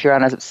choose, if you're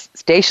on a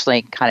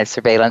stationary kind of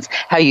surveillance,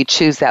 how you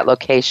choose that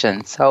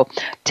location. So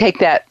take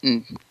that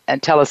and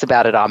tell us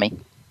about it, Ami.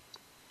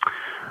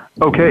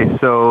 Okay,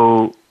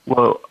 so,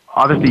 well,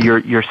 obviously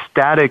your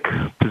static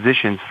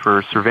positions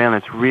for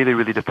surveillance really,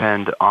 really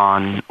depend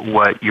on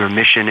what your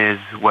mission is,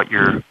 what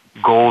your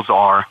goals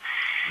are.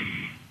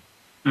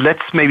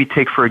 Let's maybe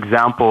take, for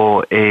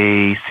example,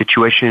 a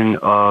situation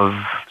of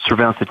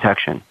surveillance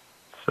detection.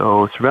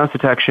 So surveillance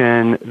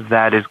detection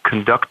that is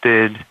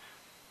conducted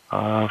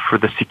for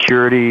the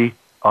security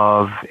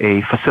of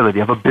a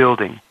facility, of a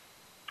building.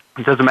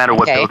 It doesn't matter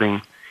what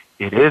building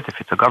it is, if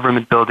it's a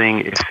government building,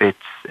 if it's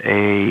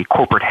a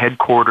corporate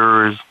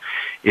headquarters,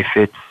 if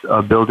it's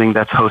a building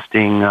that's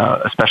hosting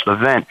a special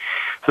event.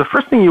 So the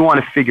first thing you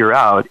want to figure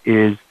out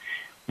is,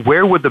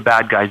 where would the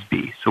bad guys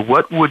be? So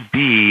what would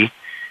be,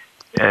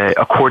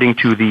 according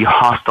to the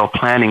hostile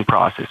planning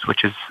process,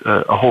 which is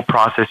a whole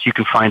process. You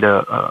can find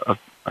a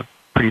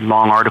pretty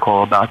long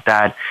article about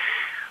that.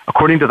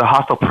 According to the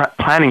hostile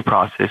planning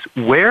process,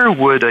 where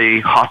would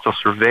a hostile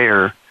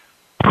surveyor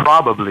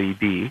probably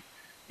be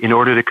in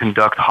order to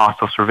conduct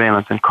hostile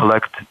surveillance and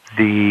collect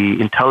the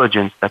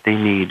intelligence that they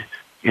need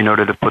in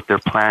order to put their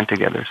plan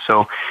together?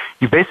 So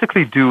you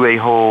basically do a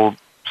whole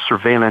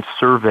surveillance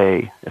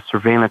survey, a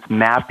surveillance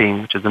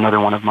mapping, which is another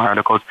one of my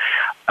articles,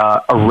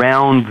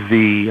 around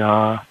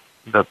the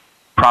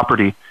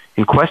property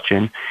in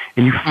question,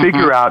 and you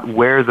figure out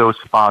where those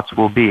spots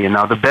will be. And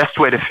now the best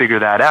way to figure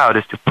that out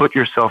is to put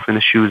yourself in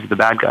the shoes of the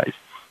bad guys.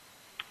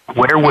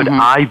 Where would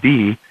I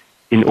be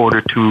in order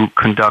to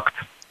conduct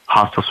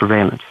hostile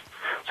surveillance?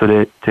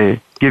 So to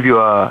give you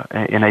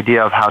an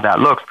idea of how that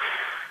looks,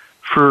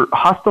 for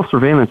hostile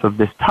surveillance of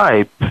this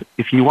type,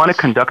 if you want to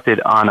conduct it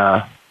on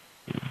a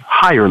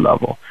higher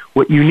level,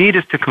 what you need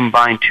is to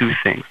combine two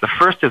things. The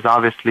first is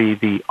obviously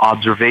the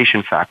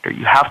observation factor.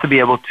 You have to be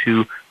able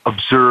to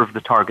observe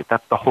the target.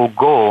 That's the whole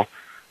goal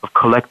of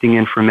collecting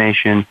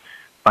information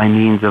by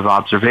means of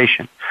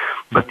observation.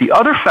 But the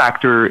other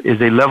factor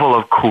is a level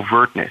of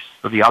covertness.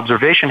 So the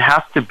observation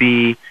has to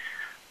be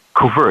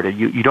covert.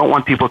 You don't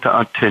want people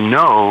to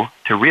know,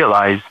 to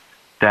realize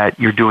that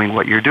you're doing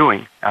what you're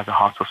doing as a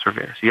hostile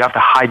surveyor. So you have to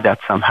hide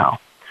that somehow.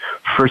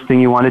 First thing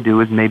you want to do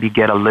is maybe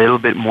get a little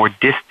bit more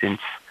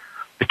distance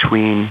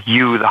between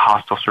you, the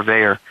hostile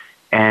surveyor,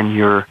 and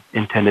your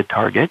intended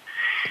target.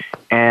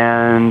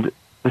 And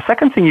the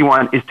second thing you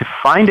want is to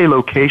find a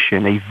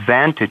location, a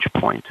vantage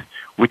point,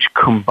 which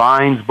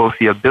combines both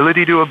the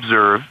ability to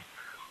observe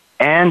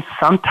and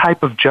some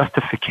type of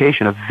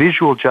justification, a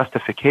visual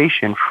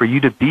justification for you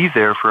to be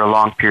there for a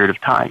long period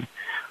of time.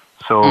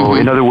 So,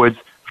 in other words,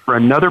 for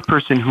another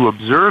person who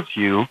observes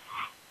you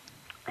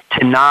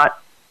to not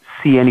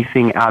see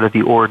anything out of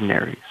the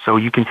ordinary. So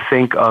you can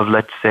think of,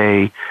 let's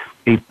say,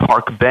 a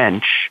park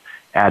bench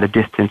at a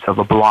distance of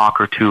a block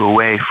or two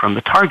away from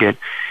the target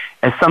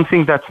as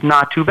something that's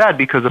not too bad,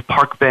 because a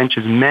park bench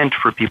is meant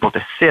for people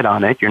to sit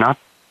on it. You're not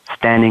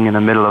standing in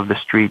the middle of the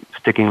street,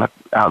 sticking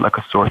out like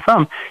a sore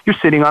thumb. You're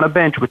sitting on a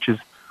bench, which is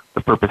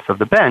the purpose of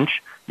the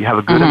bench. You have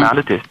a good amount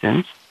of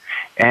distance,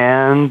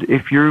 and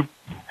if you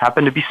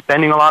happen to be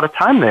spending a lot of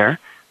time there,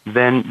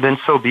 then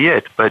so be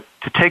it. But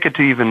to take it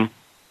to even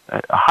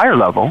a higher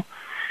level,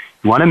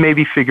 you want to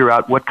maybe figure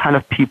out what kind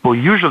of people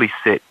usually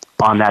sit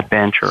on that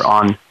bench or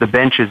on the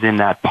benches in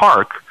that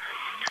park.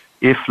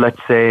 If, let's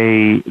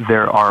say,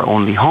 there are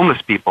only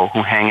homeless people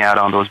who hang out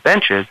on those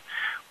benches,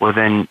 well,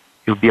 then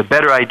it would be a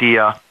better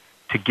idea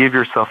to give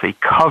yourself a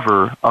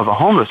cover of a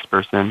homeless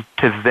person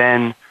to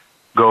then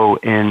go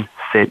and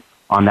sit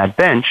on that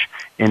bench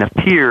and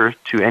appear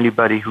to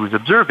anybody who's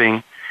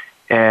observing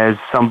as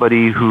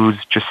somebody who's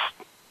just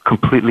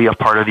completely a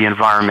part of the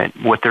environment,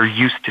 what they're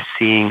used to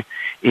seeing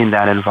in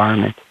that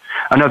environment.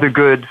 Another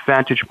good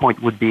vantage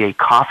point would be a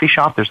coffee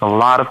shop. There's a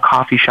lot of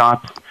coffee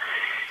shops.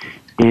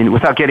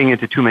 Without getting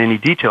into too many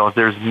details,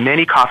 there's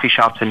many coffee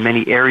shops in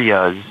many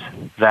areas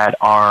that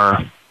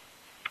are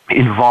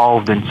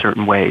involved in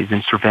certain ways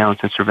in surveillance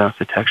and surveillance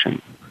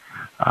detection.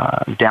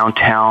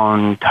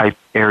 Downtown type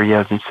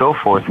areas and so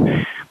forth.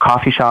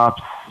 Coffee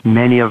shops,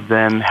 many of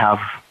them have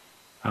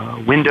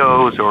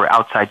windows or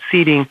outside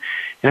seating.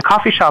 And a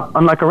coffee shop,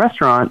 unlike a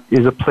restaurant,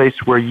 is a place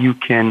where you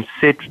can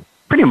sit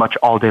pretty much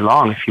all day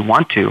long if you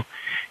want to.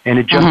 And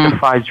it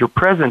justifies your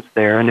presence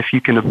there. And if you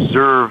can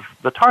observe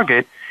the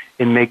target,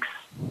 it makes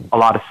a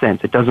lot of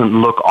sense. It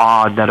doesn't look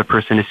odd that a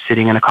person is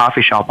sitting in a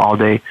coffee shop all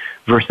day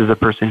versus a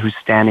person who's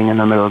standing in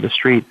the middle of the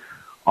street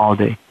all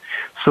day.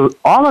 So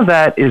all of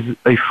that is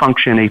a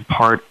function, a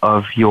part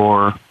of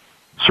your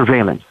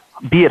surveillance.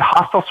 Be it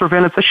hostile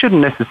surveillance, I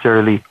shouldn't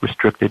necessarily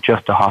restrict it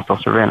just to hostile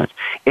surveillance.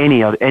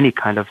 Any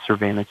kind of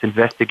surveillance,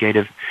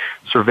 investigative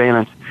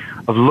surveillance,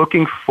 of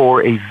looking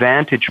for a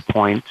vantage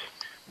point,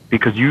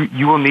 because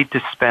you will need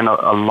to spend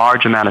a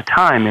large amount of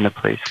time in a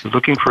place.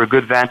 Looking for a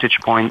good vantage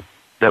point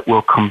that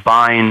will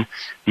combine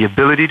the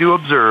ability to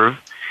observe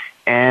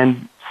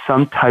and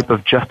some type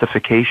of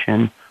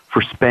justification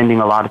for spending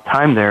a lot of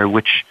time there,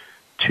 which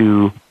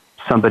to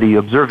somebody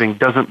observing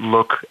doesn't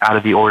look out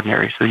of the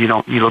ordinary. So you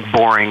look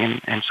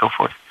boring and so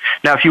forth.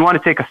 Now, if you want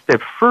to take a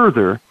step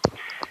further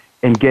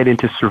and get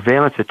into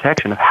surveillance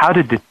detection of how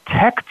to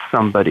detect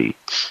somebody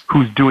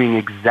who's doing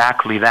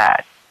exactly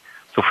that.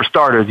 So for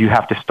starters, you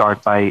have to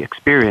start by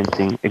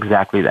experiencing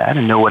exactly that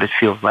and know what it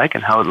feels like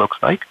and how it looks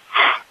like.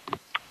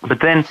 But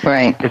then,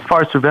 as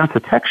far as surveillance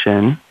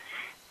detection,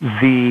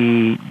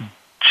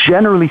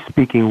 generally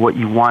speaking, what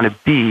you want to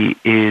be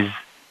is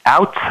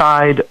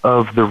outside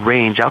of the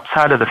range,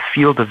 outside of the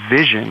field of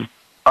vision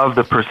of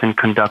the person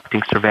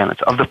conducting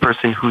surveillance, of the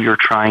person who you're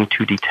trying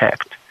to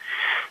detect.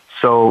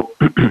 So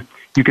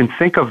you can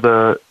think of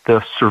the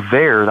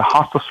surveyor, the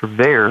hostile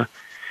surveyor,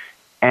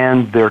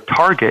 and their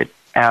target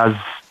as,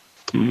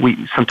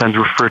 we sometimes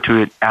refer to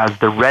it as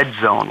the red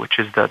zone, which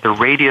is the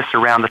radius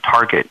around the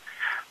target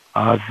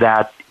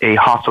that a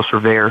hostile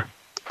surveyor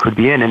could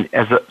be in. And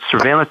as a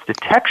surveillance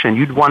detection,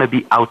 you'd want to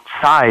be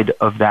outside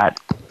of that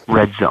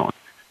red zone.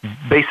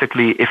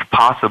 Basically, if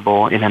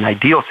possible, in an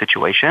ideal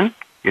situation,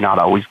 you're not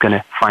always going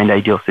to find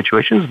ideal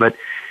situations, but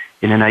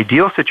in an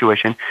ideal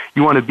situation,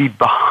 you want to be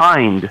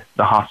behind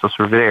the hostile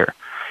surveyor.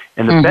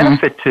 And the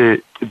benefit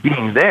to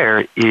being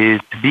there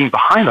is, to being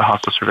behind the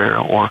hostile surveyor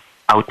or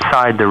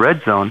outside the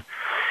red zone,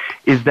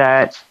 is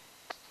that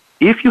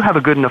if you have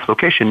a good enough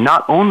location,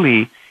 not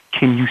only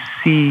can you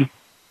see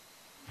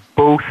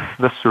both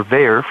the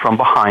surveyor from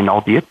behind,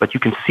 albeit, but you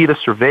can see the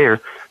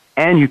surveyor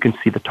and you can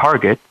see the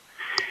target.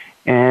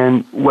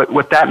 And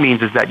what that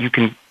means is that you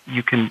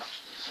can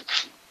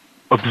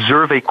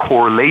observe a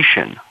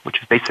correlation,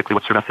 which is basically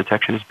what surveillance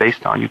detection is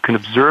based on. You can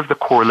observe the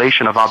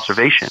correlation of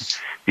observation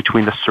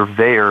between the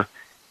surveyor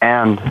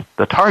and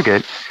the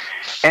target.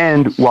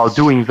 And while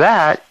doing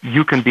that,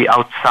 you can be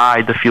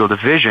outside the field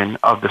of vision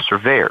of the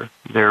surveyor,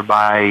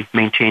 thereby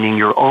maintaining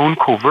your own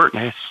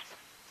covertness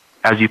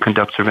as you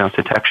conduct surveillance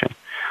detection.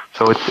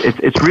 So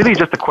it's really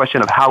just a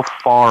question of how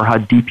far, how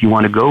deep you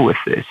want to go with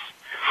this.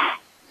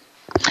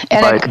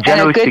 And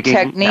a good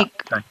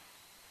technique.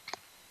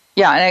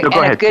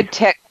 A good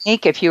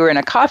technique, if you were in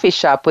a coffee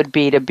shop, would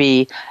be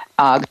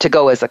to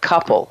go as a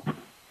couple,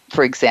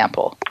 for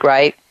example,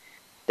 right?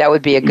 That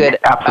would be a good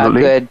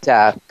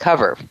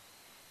cover.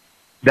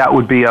 That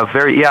would be a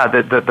very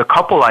the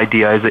couple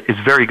idea is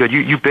very good.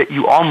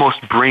 You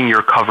almost bring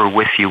your cover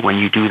with you when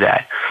you do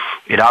that.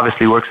 It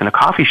obviously works in a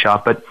coffee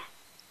shop, but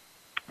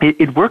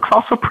it works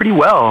also pretty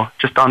well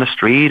just on the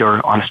street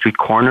or on a street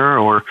corner,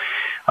 or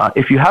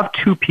if you have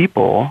two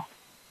people,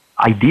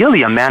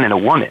 ideally a man and a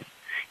woman.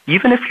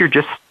 Even if you're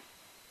just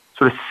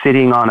sort of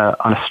sitting on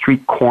a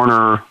street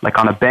corner, like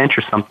on a bench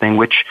or something,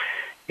 which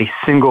a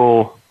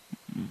single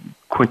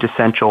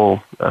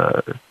quintessential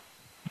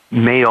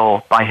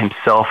male by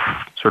himself,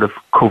 sort of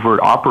covert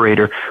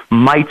operator,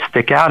 might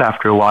stick out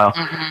after a while.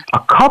 A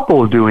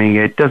couple doing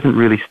it doesn't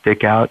really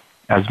stick out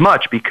as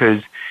much,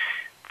 because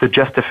the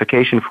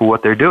justification for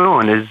what they're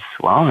doing is,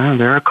 well,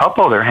 they're a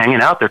couple, they're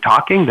hanging out, they're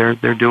talking,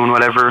 they're doing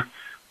whatever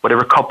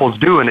couples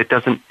do, and it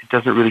doesn't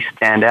really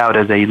stand out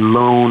as a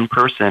lone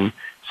person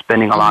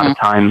spending a lot of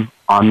time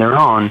on their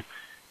own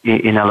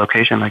in a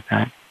location like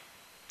that.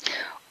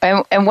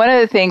 And one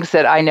of the things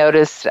that I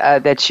noticed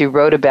that you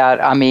wrote about,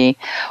 Ami,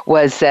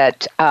 was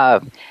that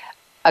a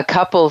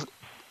couple,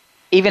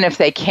 even if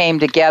they came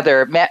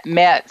together,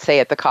 met, say,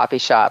 at the coffee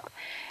shop,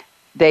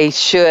 they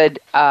should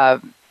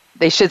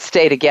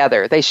stay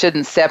together. They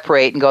shouldn't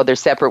separate and go their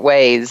separate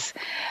ways.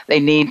 They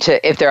need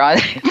to, if they're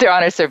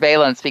under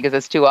surveillance, because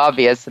it's too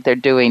obvious that they're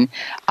doing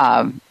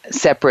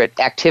separate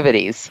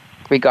activities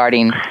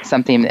regarding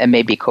something that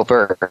may be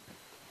covert.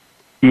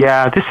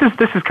 Yeah, this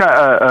is kind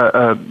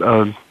of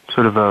a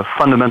sort of a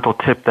fundamental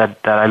tip that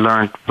I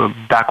learned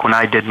back when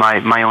I did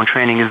my own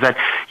training, is that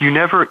you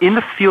never, in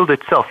the field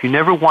itself, you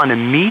never want to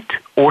meet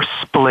or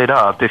split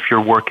up if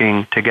you're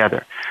working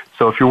together.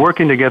 So if you're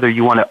working together,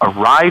 you want to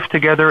arrive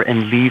together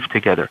and leave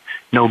together.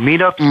 No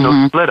meetups,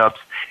 no split ups.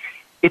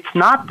 It's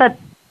not that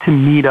to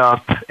meet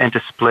up and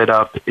to split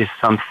up is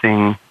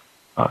something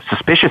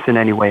suspicious in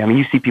any way. I mean,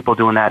 you see people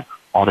doing that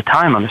all the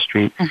time on the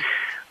street.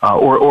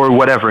 Or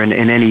whatever in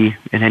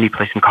any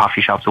place, in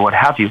coffee shops or what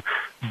have you.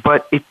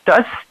 But it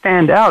does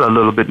stand out a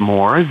little bit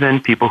more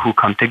than people who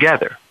come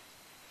together.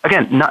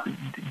 Again, not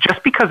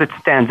just because it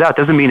stands out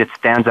doesn't mean it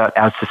stands out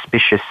as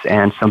suspicious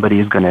and somebody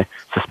is going to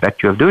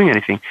suspect you of doing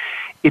anything.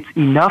 It's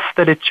enough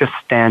that it just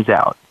stands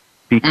out,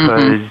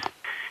 because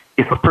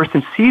if a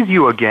person sees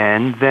you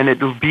again, then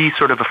it'll be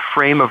sort of a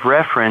frame of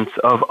reference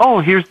of, oh,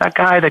 here's that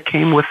guy that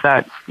came with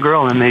that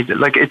girl, and they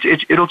like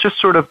it'll just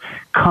sort of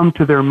come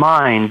to their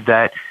mind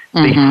that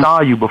they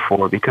saw you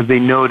before, because they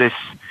notice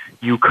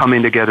you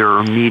coming together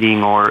or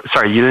meeting,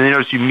 they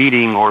notice you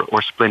meeting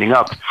or splitting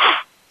up.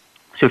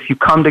 So if you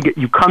come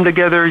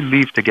together,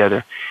 leave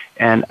together.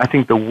 And I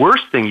think the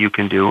worst thing you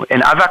can do,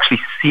 and I've actually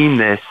seen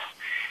this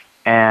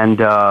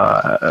and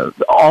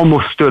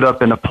almost stood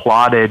up and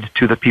applauded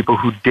to the people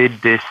who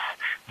did this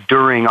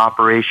during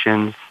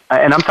operations.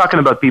 And I'm talking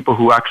about people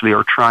who actually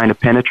are trying to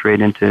penetrate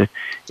into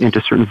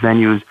certain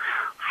venues,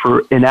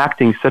 for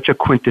enacting such a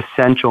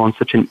quintessential and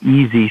such an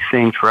easy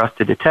thing for us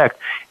to detect,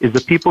 is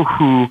the people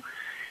who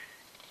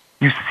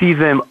you see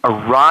them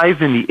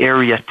arrive in the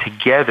area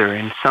together,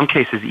 in some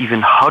cases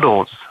even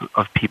huddles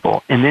of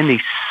people, and then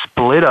they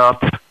split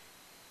up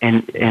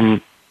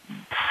and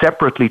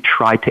separately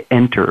try to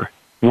enter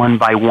one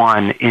by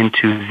one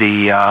into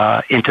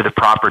the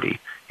property,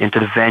 into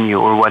the venue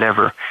or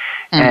whatever.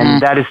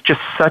 And that is just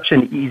such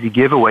an easy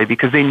giveaway,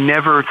 because they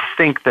never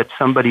think that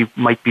somebody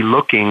might be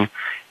looking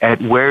at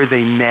where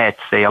they met,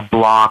 say a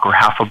block or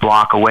half a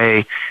block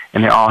away,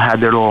 and they all had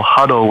their little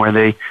huddle where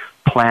they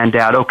planned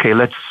out, okay,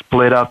 let's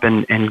split up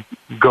and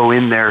go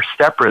in there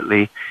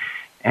separately.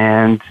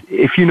 And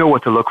if you know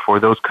what to look for,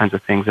 those kinds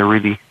of things are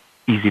really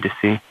easy to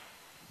see.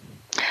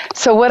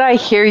 So what I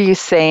hear you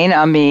saying,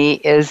 Ami,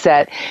 is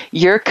that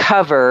your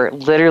cover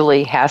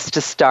literally has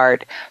to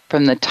start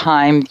from the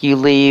time you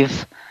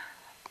leave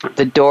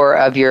the door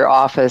of your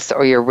office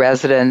or your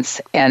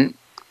residence and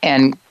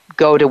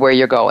go to where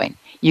you're going.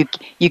 You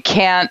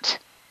can't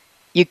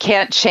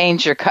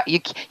change your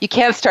you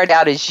can't start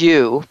out as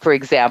you, for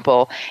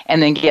example,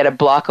 and then get a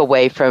block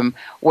away from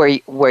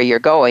where you're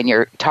going,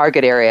 your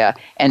target area,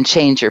 and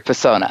change your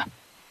persona.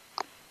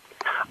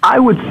 I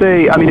would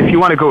say, I mean, if you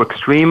want to go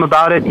extreme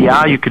about it,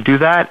 yeah, you could do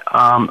that.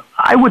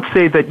 I would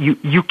say that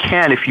you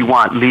can, if you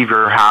want, leave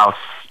your house,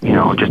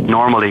 just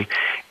normally,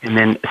 and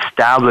then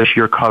establish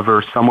your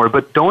cover somewhere,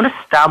 but don't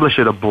establish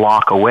it a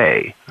block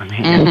away. I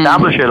mean,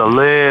 establish it a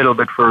little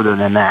bit further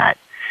than that,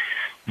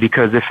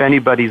 because if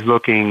anybody's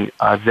looking,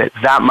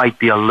 that might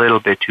be a little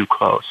bit too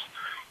close.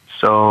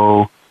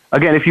 So,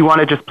 again, if you want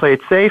to just play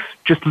it safe,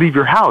 just leave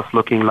your house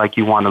looking like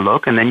you want to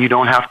look, and then you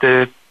don't have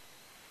to.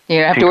 You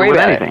don't have to worry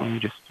about anything. it. You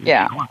just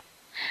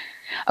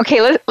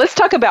Okay, let's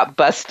talk about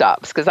bus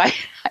stops, because I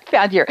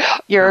found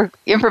your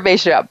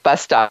information about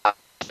bus stops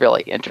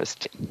really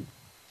interesting.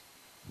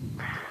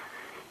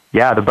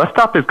 Yeah, the bus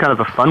stop is kind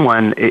of a fun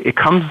one. It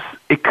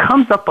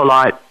comes up a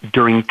lot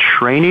during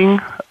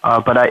training,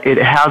 but it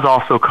has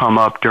also come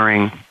up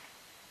during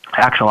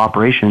actual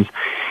operations.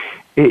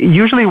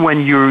 Usually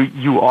when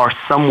you are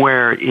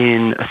somewhere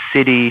in a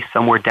city,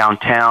 somewhere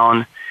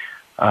downtown,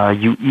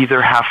 you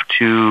either have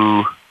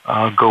to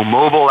go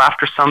mobile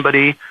after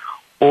somebody,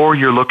 or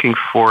you're looking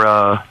for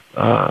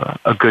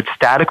a good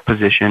static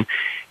position.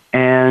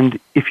 And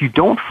if you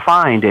don't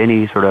find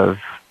any sort of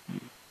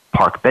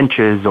park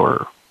benches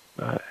or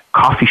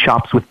coffee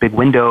shops with big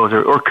windows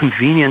or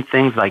convenient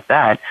things like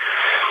that,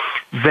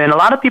 then a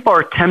lot of people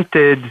are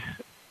tempted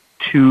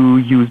to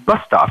use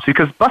bus stops,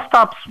 because bus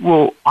stops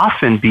will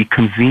often be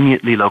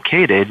conveniently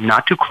located,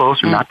 not too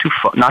close or not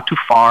too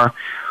far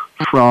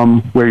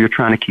from where you're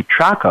trying to keep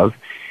track of.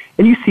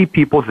 And you see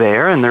people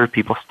there, and there are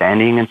people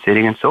standing and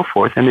sitting and so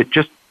forth, and it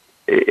just,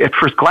 at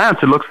first glance,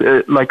 it looks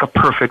like a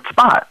perfect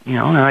spot,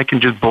 and I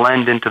can just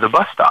blend into the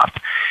bus stop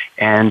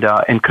and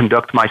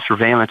conduct my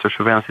surveillance or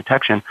surveillance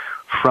detection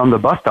from the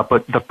bus stop.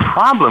 But the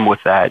problem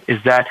with that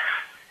is that,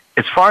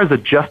 as far as the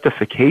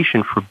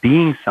justification for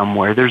being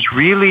somewhere, there's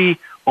really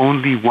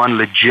only one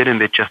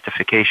legitimate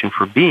justification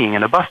for being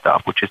in a bus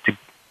stop, which is to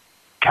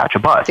catch a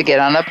bus. To get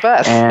on a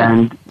bus.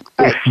 And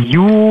right. if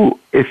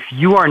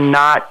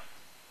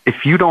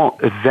you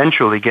don't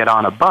eventually get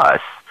on a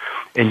bus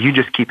and you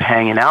just keep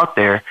hanging out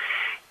there,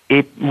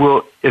 it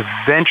will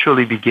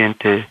eventually begin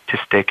to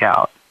stick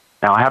out.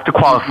 Now, I have to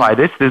qualify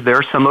this. There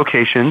are some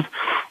locations.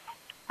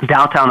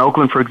 Downtown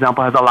Oakland, for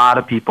example, has a lot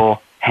of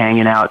people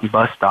hanging out in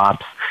bus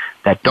stops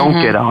that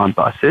don't get on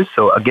buses.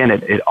 So, again,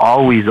 it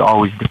always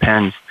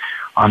depends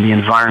on the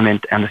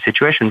environment and the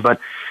situation. But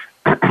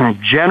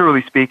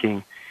generally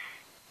speaking,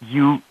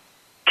 you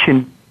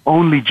can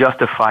only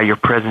justify your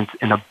presence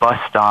in a bus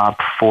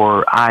stop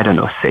for, I don't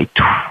know, say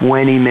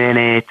 20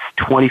 minutes,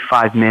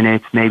 25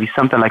 minutes, maybe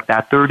something like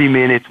that, 30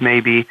 minutes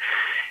maybe.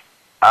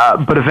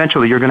 But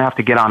eventually you're going to have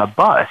to get on a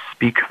bus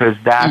because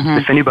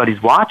if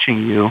anybody's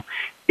watching you,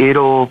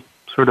 it'll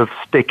sort of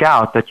stick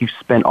out that you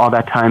spent all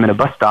that time in a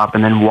bus stop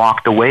and then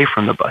walked away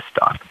from the bus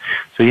stop.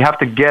 So you have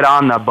to get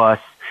on the bus,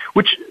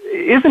 which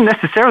isn't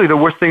necessarily the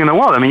worst thing in the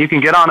world. I mean, you can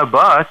get on a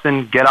bus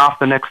and get off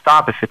the next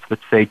stop if it's,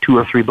 let's say, 2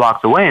 or 3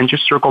 blocks away and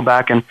just circle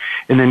back and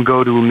then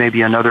go to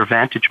maybe another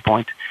vantage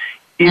point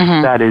if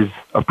that is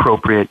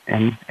appropriate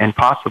and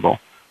possible.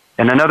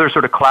 And another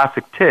sort of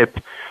classic tip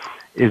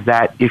is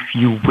that if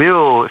you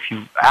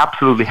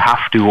absolutely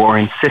have to or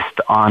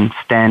insist on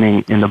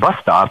standing in the bus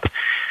stop,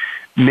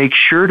 make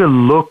sure to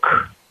look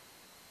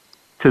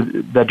to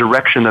the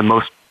direction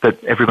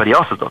that everybody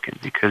else is looking,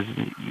 because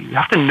you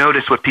have to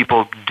notice what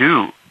people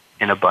do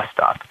in a bus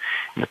stop.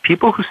 And the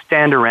people who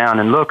stand around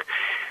and look,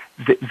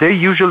 they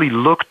usually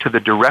look to the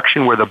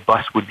direction where the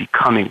bus would be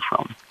coming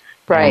from.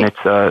 Right. And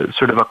it's a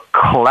sort of a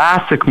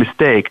classic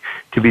mistake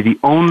to be the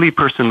only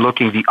person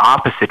looking the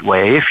opposite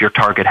way, if your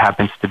target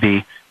happens to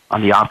be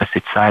on the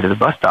opposite side of the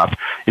bus stop,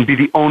 and be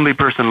the only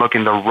person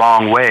looking the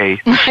wrong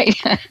way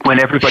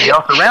when everybody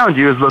else around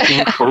you is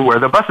looking for where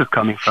the bus is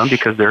coming from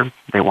because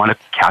they want to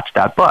catch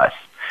that bus.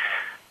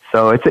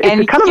 So it's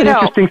kind of an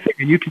interesting thing,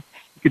 and you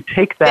could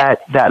take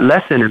that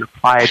lesson and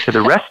apply it to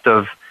the rest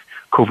of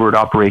covert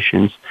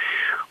operations,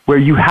 where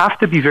you have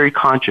to be very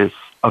conscious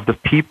of the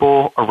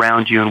people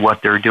around you and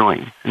what they're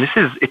doing. And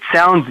it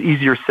sounds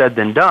easier said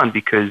than done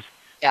because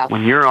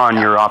when you're on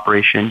your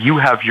operation, you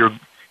have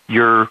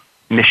your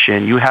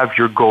mission, you have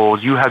your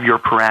goals, you have your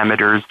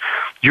parameters,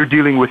 you're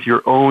dealing with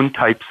your own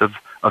types of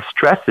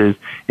stresses,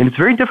 and it's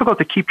very difficult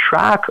to keep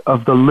track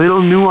of the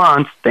little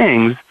nuanced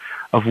things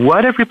of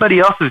what everybody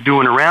else is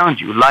doing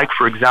around you, like,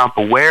 for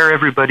example, where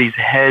everybody's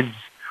heads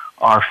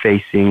are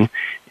facing,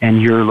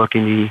 and you're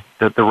looking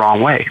the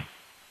wrong way.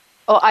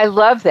 Oh, I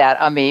love that,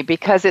 Ami,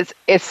 because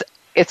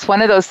it's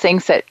one of those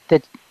things that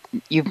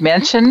you've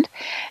mentioned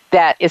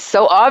that is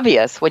so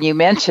obvious when you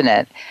mention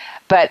it,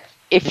 but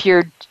if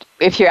you're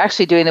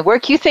actually doing the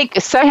work, you think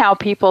somehow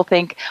people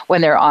think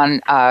when they're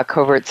on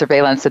covert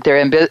surveillance that they're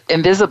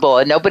invisible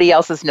and nobody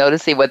else is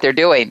noticing what they're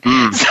doing.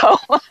 So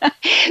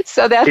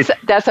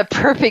that's a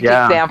perfect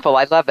example.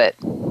 I love it.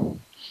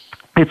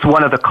 It's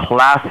one of the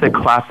classic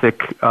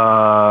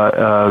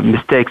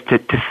mistakes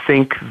to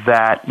think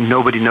that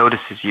nobody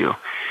notices you.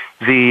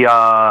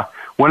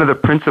 One of the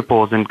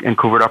principles in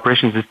covert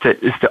operations is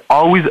to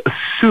always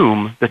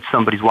assume that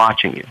somebody's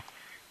watching you.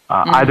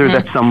 Either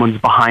that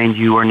someone's behind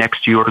you or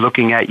next to you or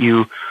looking at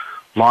you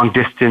long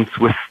distance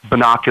with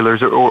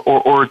binoculars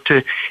or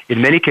to,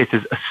 in many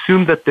cases,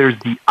 assume that there's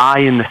the eye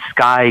in the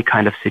sky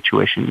kind of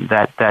situation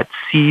that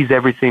sees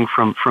everything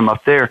from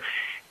up there,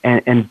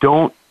 and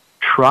don't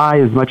try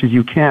as much as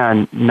you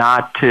can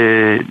not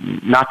to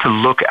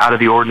look out of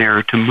the ordinary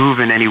or to move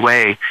in any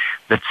way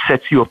that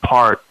sets you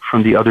apart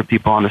from the other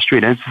people on the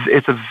street. And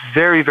it's a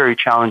very, very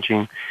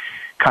challenging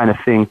kind of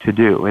thing to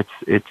do.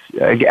 It's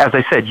as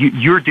I said,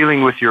 you're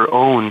dealing with your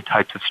own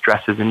types of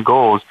stresses and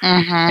goals,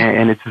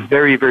 and it's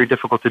very, very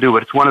difficult to do.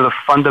 But it's one of the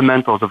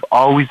fundamentals of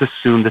always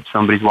assume that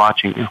somebody's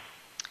watching you.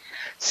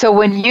 So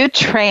when you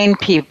train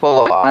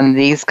people on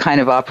these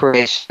kind of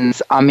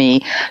operations,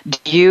 Ami, do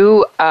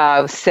you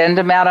send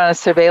them out on a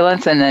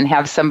surveillance and then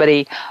have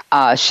somebody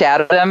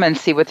shadow them and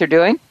see what they're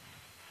doing?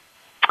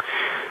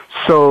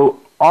 So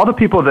all the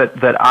people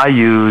that I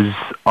use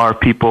are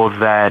people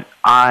that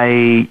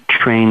I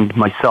trained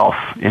myself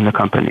in the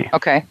company.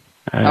 Okay.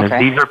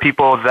 These are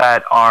people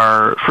that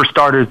are, for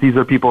starters, these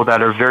are people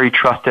that are very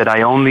trusted.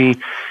 I only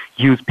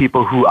use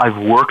people who I've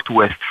worked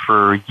with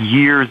for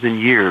years and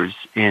years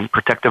in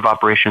protective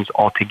operations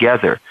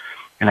altogether.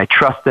 And I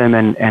trust them,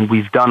 and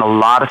we've done a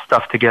lot of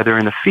stuff together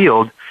in the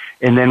field,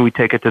 and then we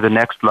take it to the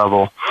next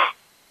level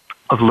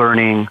of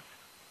learning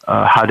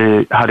how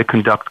to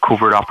conduct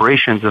covert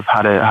operations, of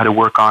how to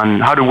work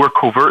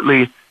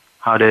covertly,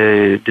 how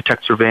to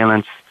detect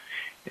surveillance,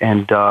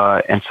 and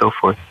so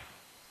forth.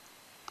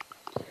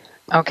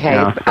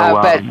 Okay,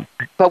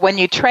 but when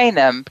you train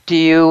them, do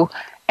you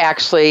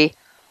actually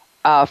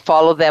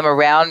follow them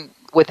around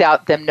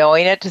without them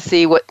knowing it to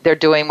see what they're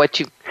doing, what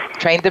you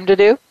trained them to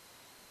do?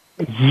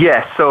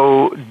 Yes.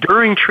 So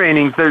during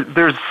trainings,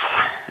 there's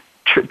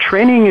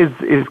training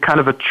is kind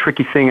of a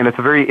tricky thing, and it's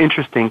a very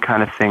interesting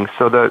kind of thing.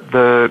 So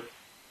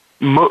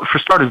for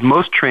starters,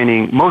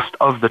 most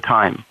of the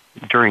time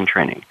during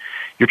training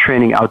you're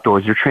training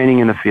outdoors, you're training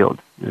in the field.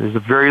 There's a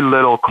very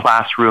little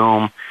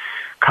classroom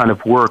kind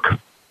of work,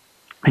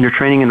 and you're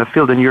training in the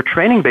field, and your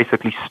training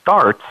basically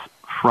starts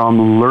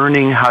from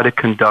learning how to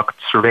conduct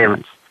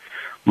surveillance.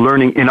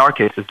 Learning, in our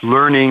cases,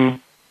 learning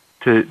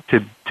to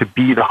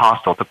be the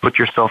hostile, to put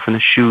yourself in the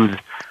shoes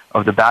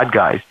of the bad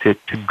guys, to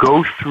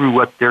go through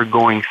what they're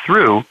going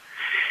through,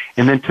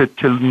 and then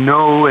to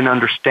know and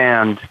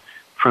understand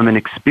from an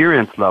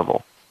experience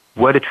level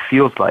what it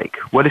feels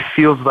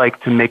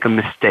like to make a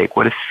mistake,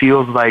 what it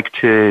feels like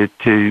to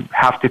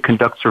have to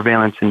conduct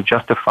surveillance and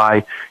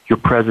justify your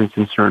presence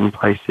in certain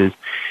places.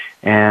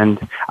 And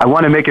I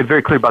want to make it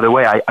very clear, by the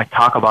way, I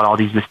talk about all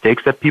these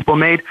mistakes that people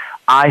made.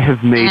 I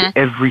have made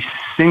every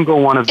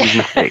single one of these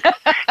mistakes.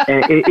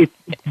 And it's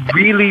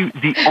really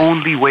the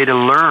only way to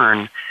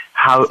learn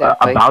how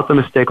about the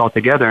mistake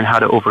altogether and how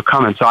to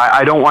overcome it. So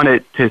I don't want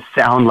it to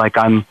sound like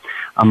I'm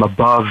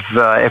above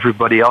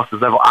everybody else's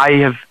level.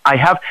 I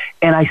have,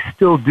 and I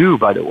still do,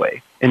 by the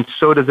way, and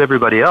so does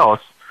everybody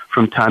else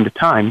from time to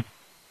time,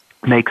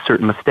 make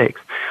certain mistakes.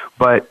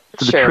 But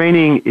so the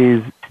training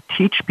is to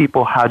teach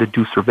people how to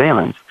do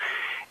surveillance,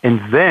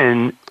 and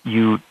then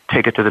you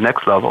take it to the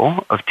next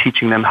level of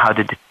teaching them how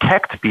to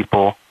detect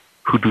people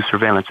who do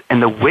surveillance.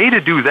 And the way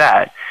to do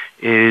that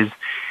is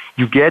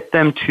you get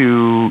them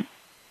to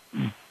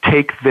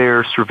take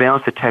their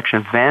surveillance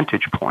detection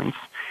vantage points,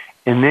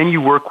 and then you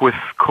work with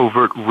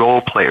covert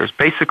role players.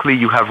 Basically,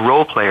 you have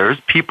role players,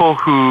 people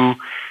who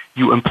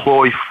you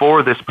employ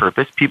for this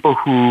purpose, people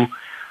who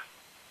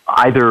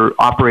either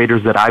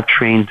operators that I've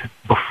trained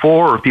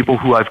before or people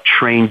who I've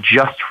trained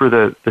just for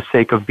the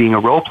sake of being a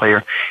role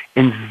player,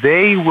 and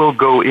they will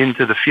go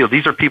into the field.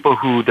 These are people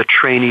who the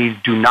trainees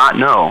do not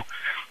know,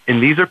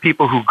 and these are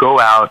people who go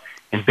out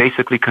and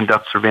basically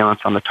conduct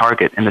surveillance on the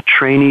target, and the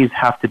trainees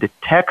have to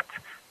detect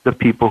the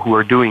people who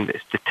are doing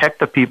this, detect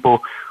the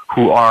people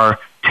who are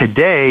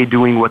today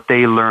doing what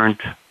they learned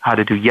how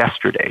to do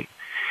yesterday.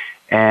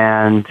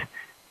 And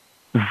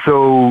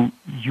though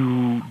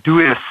you do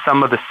it at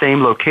some of the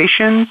same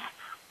locations,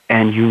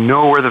 and you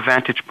know where the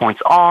vantage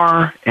points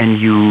are, and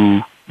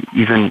you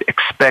even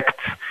expect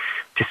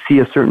to see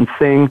a certain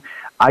thing,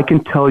 I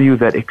can tell you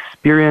that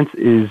experience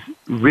is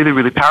really,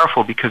 really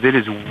powerful because it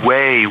is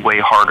way, way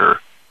harder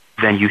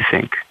than you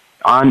think.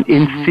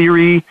 In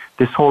theory,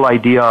 this whole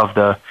idea of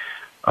the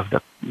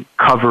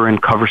cover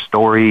and cover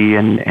story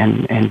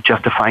and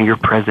justifying your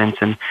presence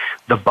and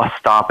the bus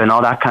stop and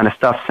all that kind of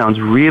stuff sounds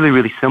really,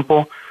 really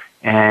simple.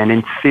 And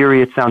in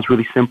theory, it sounds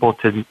really simple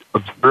to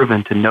observe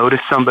and to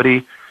notice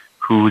somebody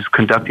who's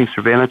conducting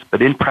surveillance.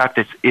 But in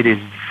practice, it is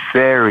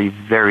very,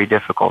 very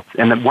difficult.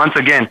 And once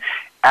again,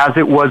 as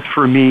it was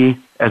for me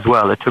as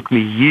well, it took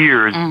me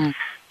years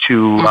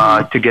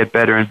to get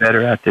better and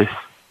better at this.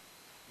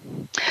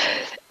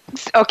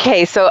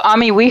 Okay, so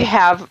Ami, we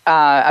have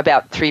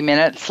about 3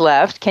 minutes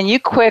left. Can you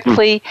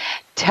quickly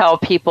tell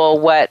people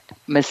what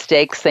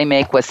mistakes they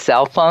make with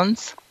cell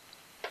phones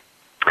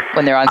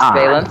when they're on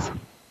surveillance?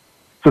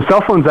 So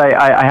cell phones,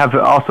 I have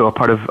also a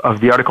part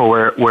of the article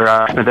where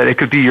I said that it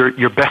could be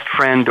your best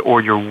friend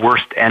or your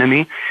worst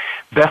enemy.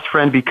 Best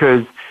friend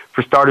because,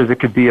 for starters, it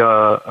could be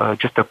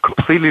just a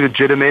completely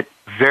legitimate,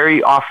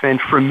 very often,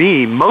 for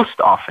me, most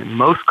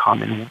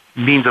common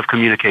means of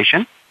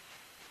communication.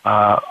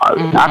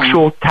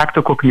 Actual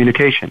tactical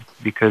communication,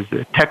 because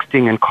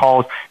texting and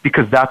calls,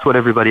 because that's what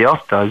everybody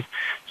else does.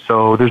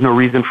 So there's no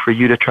reason for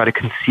you to try to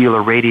conceal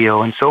a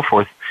radio and so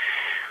forth.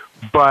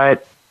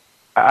 But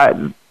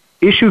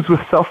issues with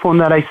cell phone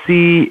that I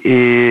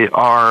see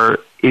are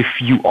if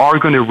you are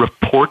going to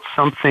report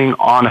something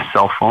on a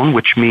cell phone,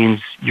 which means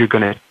you're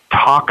going to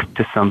talk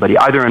to somebody,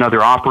 either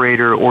another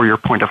operator or your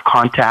point of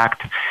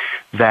contact,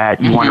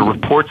 that you want to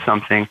report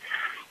something.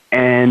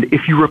 And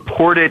if you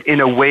report it in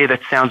a way that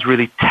sounds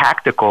really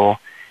tactical,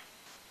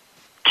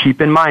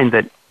 keep in mind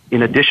that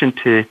in addition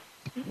to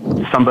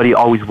somebody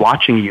always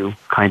watching you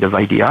kind of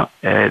idea,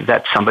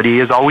 that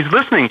somebody is always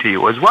listening to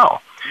you as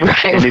well.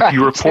 And if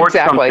you report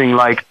something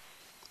like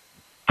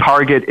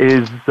Target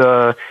is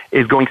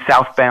going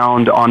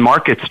southbound on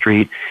Market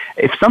Street,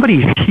 if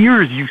somebody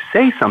hears you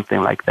say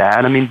something like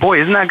that, I mean,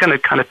 boy, isn't that going to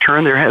kind of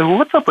turn their head? Well,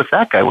 what's up with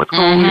that guy? What's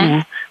going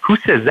on? Who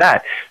says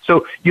that?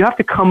 So you have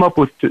to come up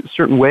with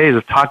certain ways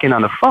of talking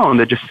on the phone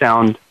that just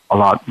sound a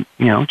lot,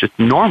 just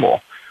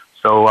normal.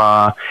 So,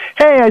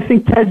 hey, I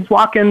think Ted's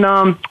walking,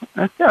 I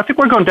think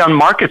we're going down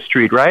Market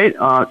Street, right?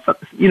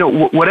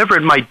 Whatever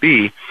it might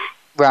be.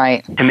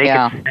 Right. To make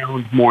it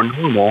sound more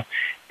normal.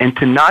 And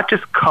to not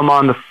just come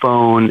on the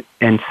phone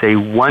and say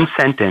one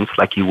sentence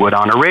like you would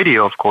on a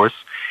radio, of course,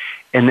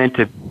 and then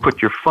to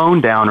put your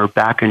phone down or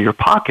back in your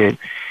pocket,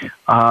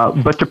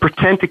 but to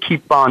pretend to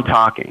keep on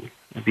talking.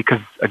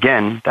 Because,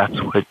 again, that's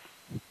what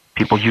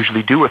people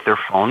usually do with their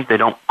phones. They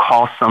don't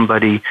call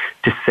somebody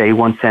to say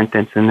one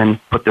sentence and then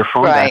put their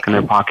phone back in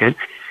their pocket.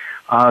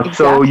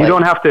 So you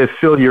don't have to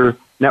fill your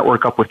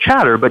network up with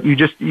chatter, but you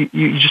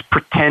just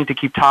pretend to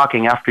keep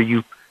talking after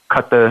you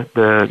cut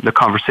the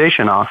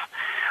conversation off.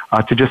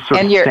 To just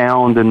sort of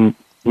sound and...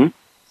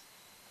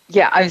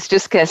 Yeah, I was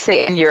just going to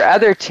say, and your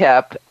other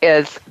tip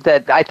is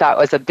that I thought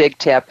was a big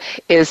tip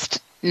is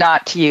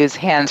not to use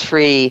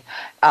hands-free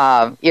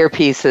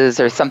earpieces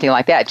or something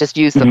like that. Just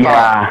use the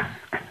phone.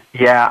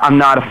 Yeah, I'm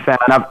not a fan.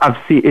 I've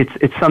seen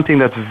it's something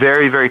that's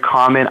very, very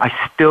common. I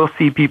still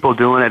see people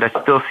doing it. I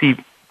still see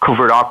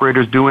covert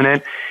operators doing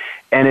it,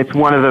 and it's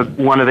one of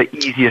the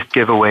easiest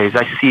giveaways.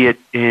 I see it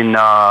in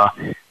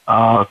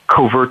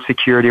covert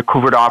security or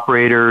covert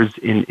operators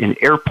in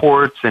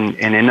airports and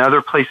in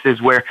other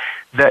places where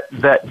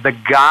the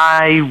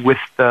guy with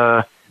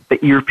the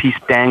earpiece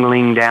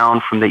dangling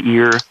down from the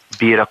ear,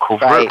 be it a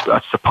covert,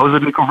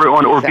 supposedly covert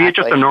one, or be it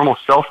just a normal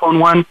cell phone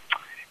one.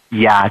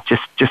 Yeah,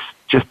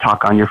 just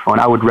talk on your phone.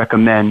 I would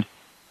recommend.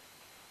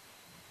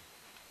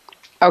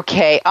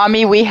 Okay,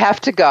 Ami, we have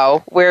to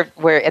go. We're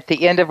at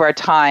the end of our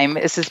time.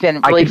 This has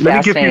been really fascinating.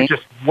 Let me give you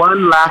just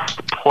one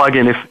last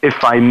plug-in,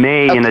 if I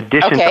may, in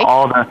addition to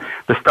all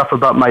the stuff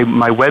about my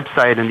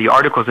website and the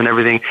articles and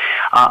everything.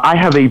 I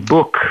have a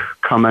book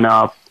coming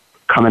out,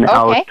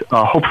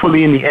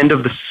 hopefully in the end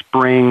of the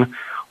spring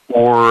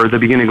or the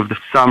beginning of the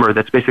summer,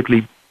 that's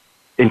basically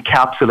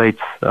encapsulates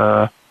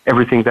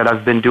everything that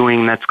I've been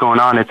doing that's going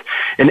on. It's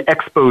an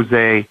expose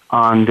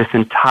on this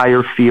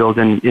entire field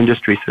and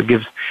industry, so it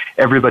gives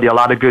everybody a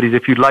lot of goodies.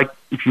 If you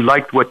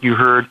liked what you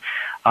heard,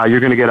 you're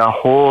going to get a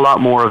whole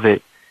lot more of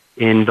it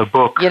in the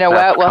book. You know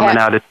what?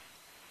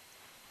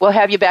 We'll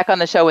have you back on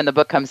the show when the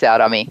book comes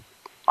out, Ami.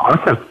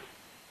 Awesome.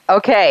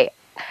 Okay,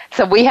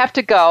 so we have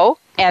to go.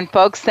 And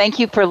folks, thank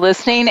you for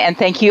listening, and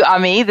thank you,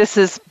 Ami. This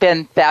has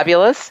been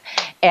fabulous,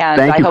 and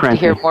I hope to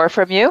hear more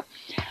from you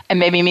and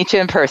maybe meet you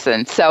in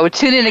person. So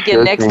tune in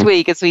again next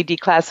week as we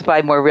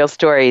declassify more real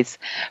stories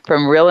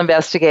from real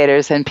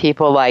investigators and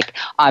people like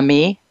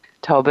Ami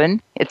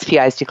Tobin. It's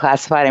PI's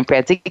Declassified. I'm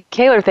Francie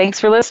Kaler. Thanks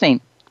for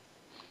listening.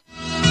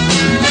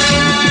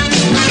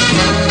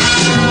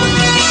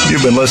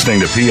 You've been listening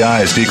to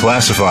PI's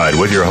Declassified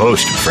with your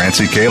host,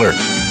 Francie Kaler.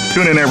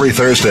 Tune in every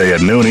Thursday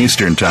at noon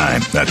Eastern Time.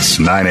 That's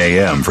 9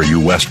 a.m. for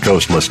you West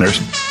Coast listeners.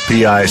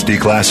 PI's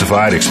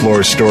Declassified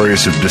explores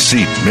stories of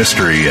deceit,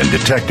 mystery, and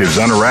detectives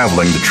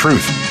unraveling the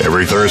truth.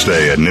 Every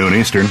Thursday at noon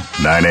Eastern,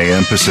 9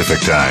 a.m.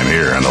 Pacific Time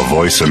here on the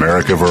Voice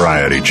America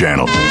Variety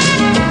Channel.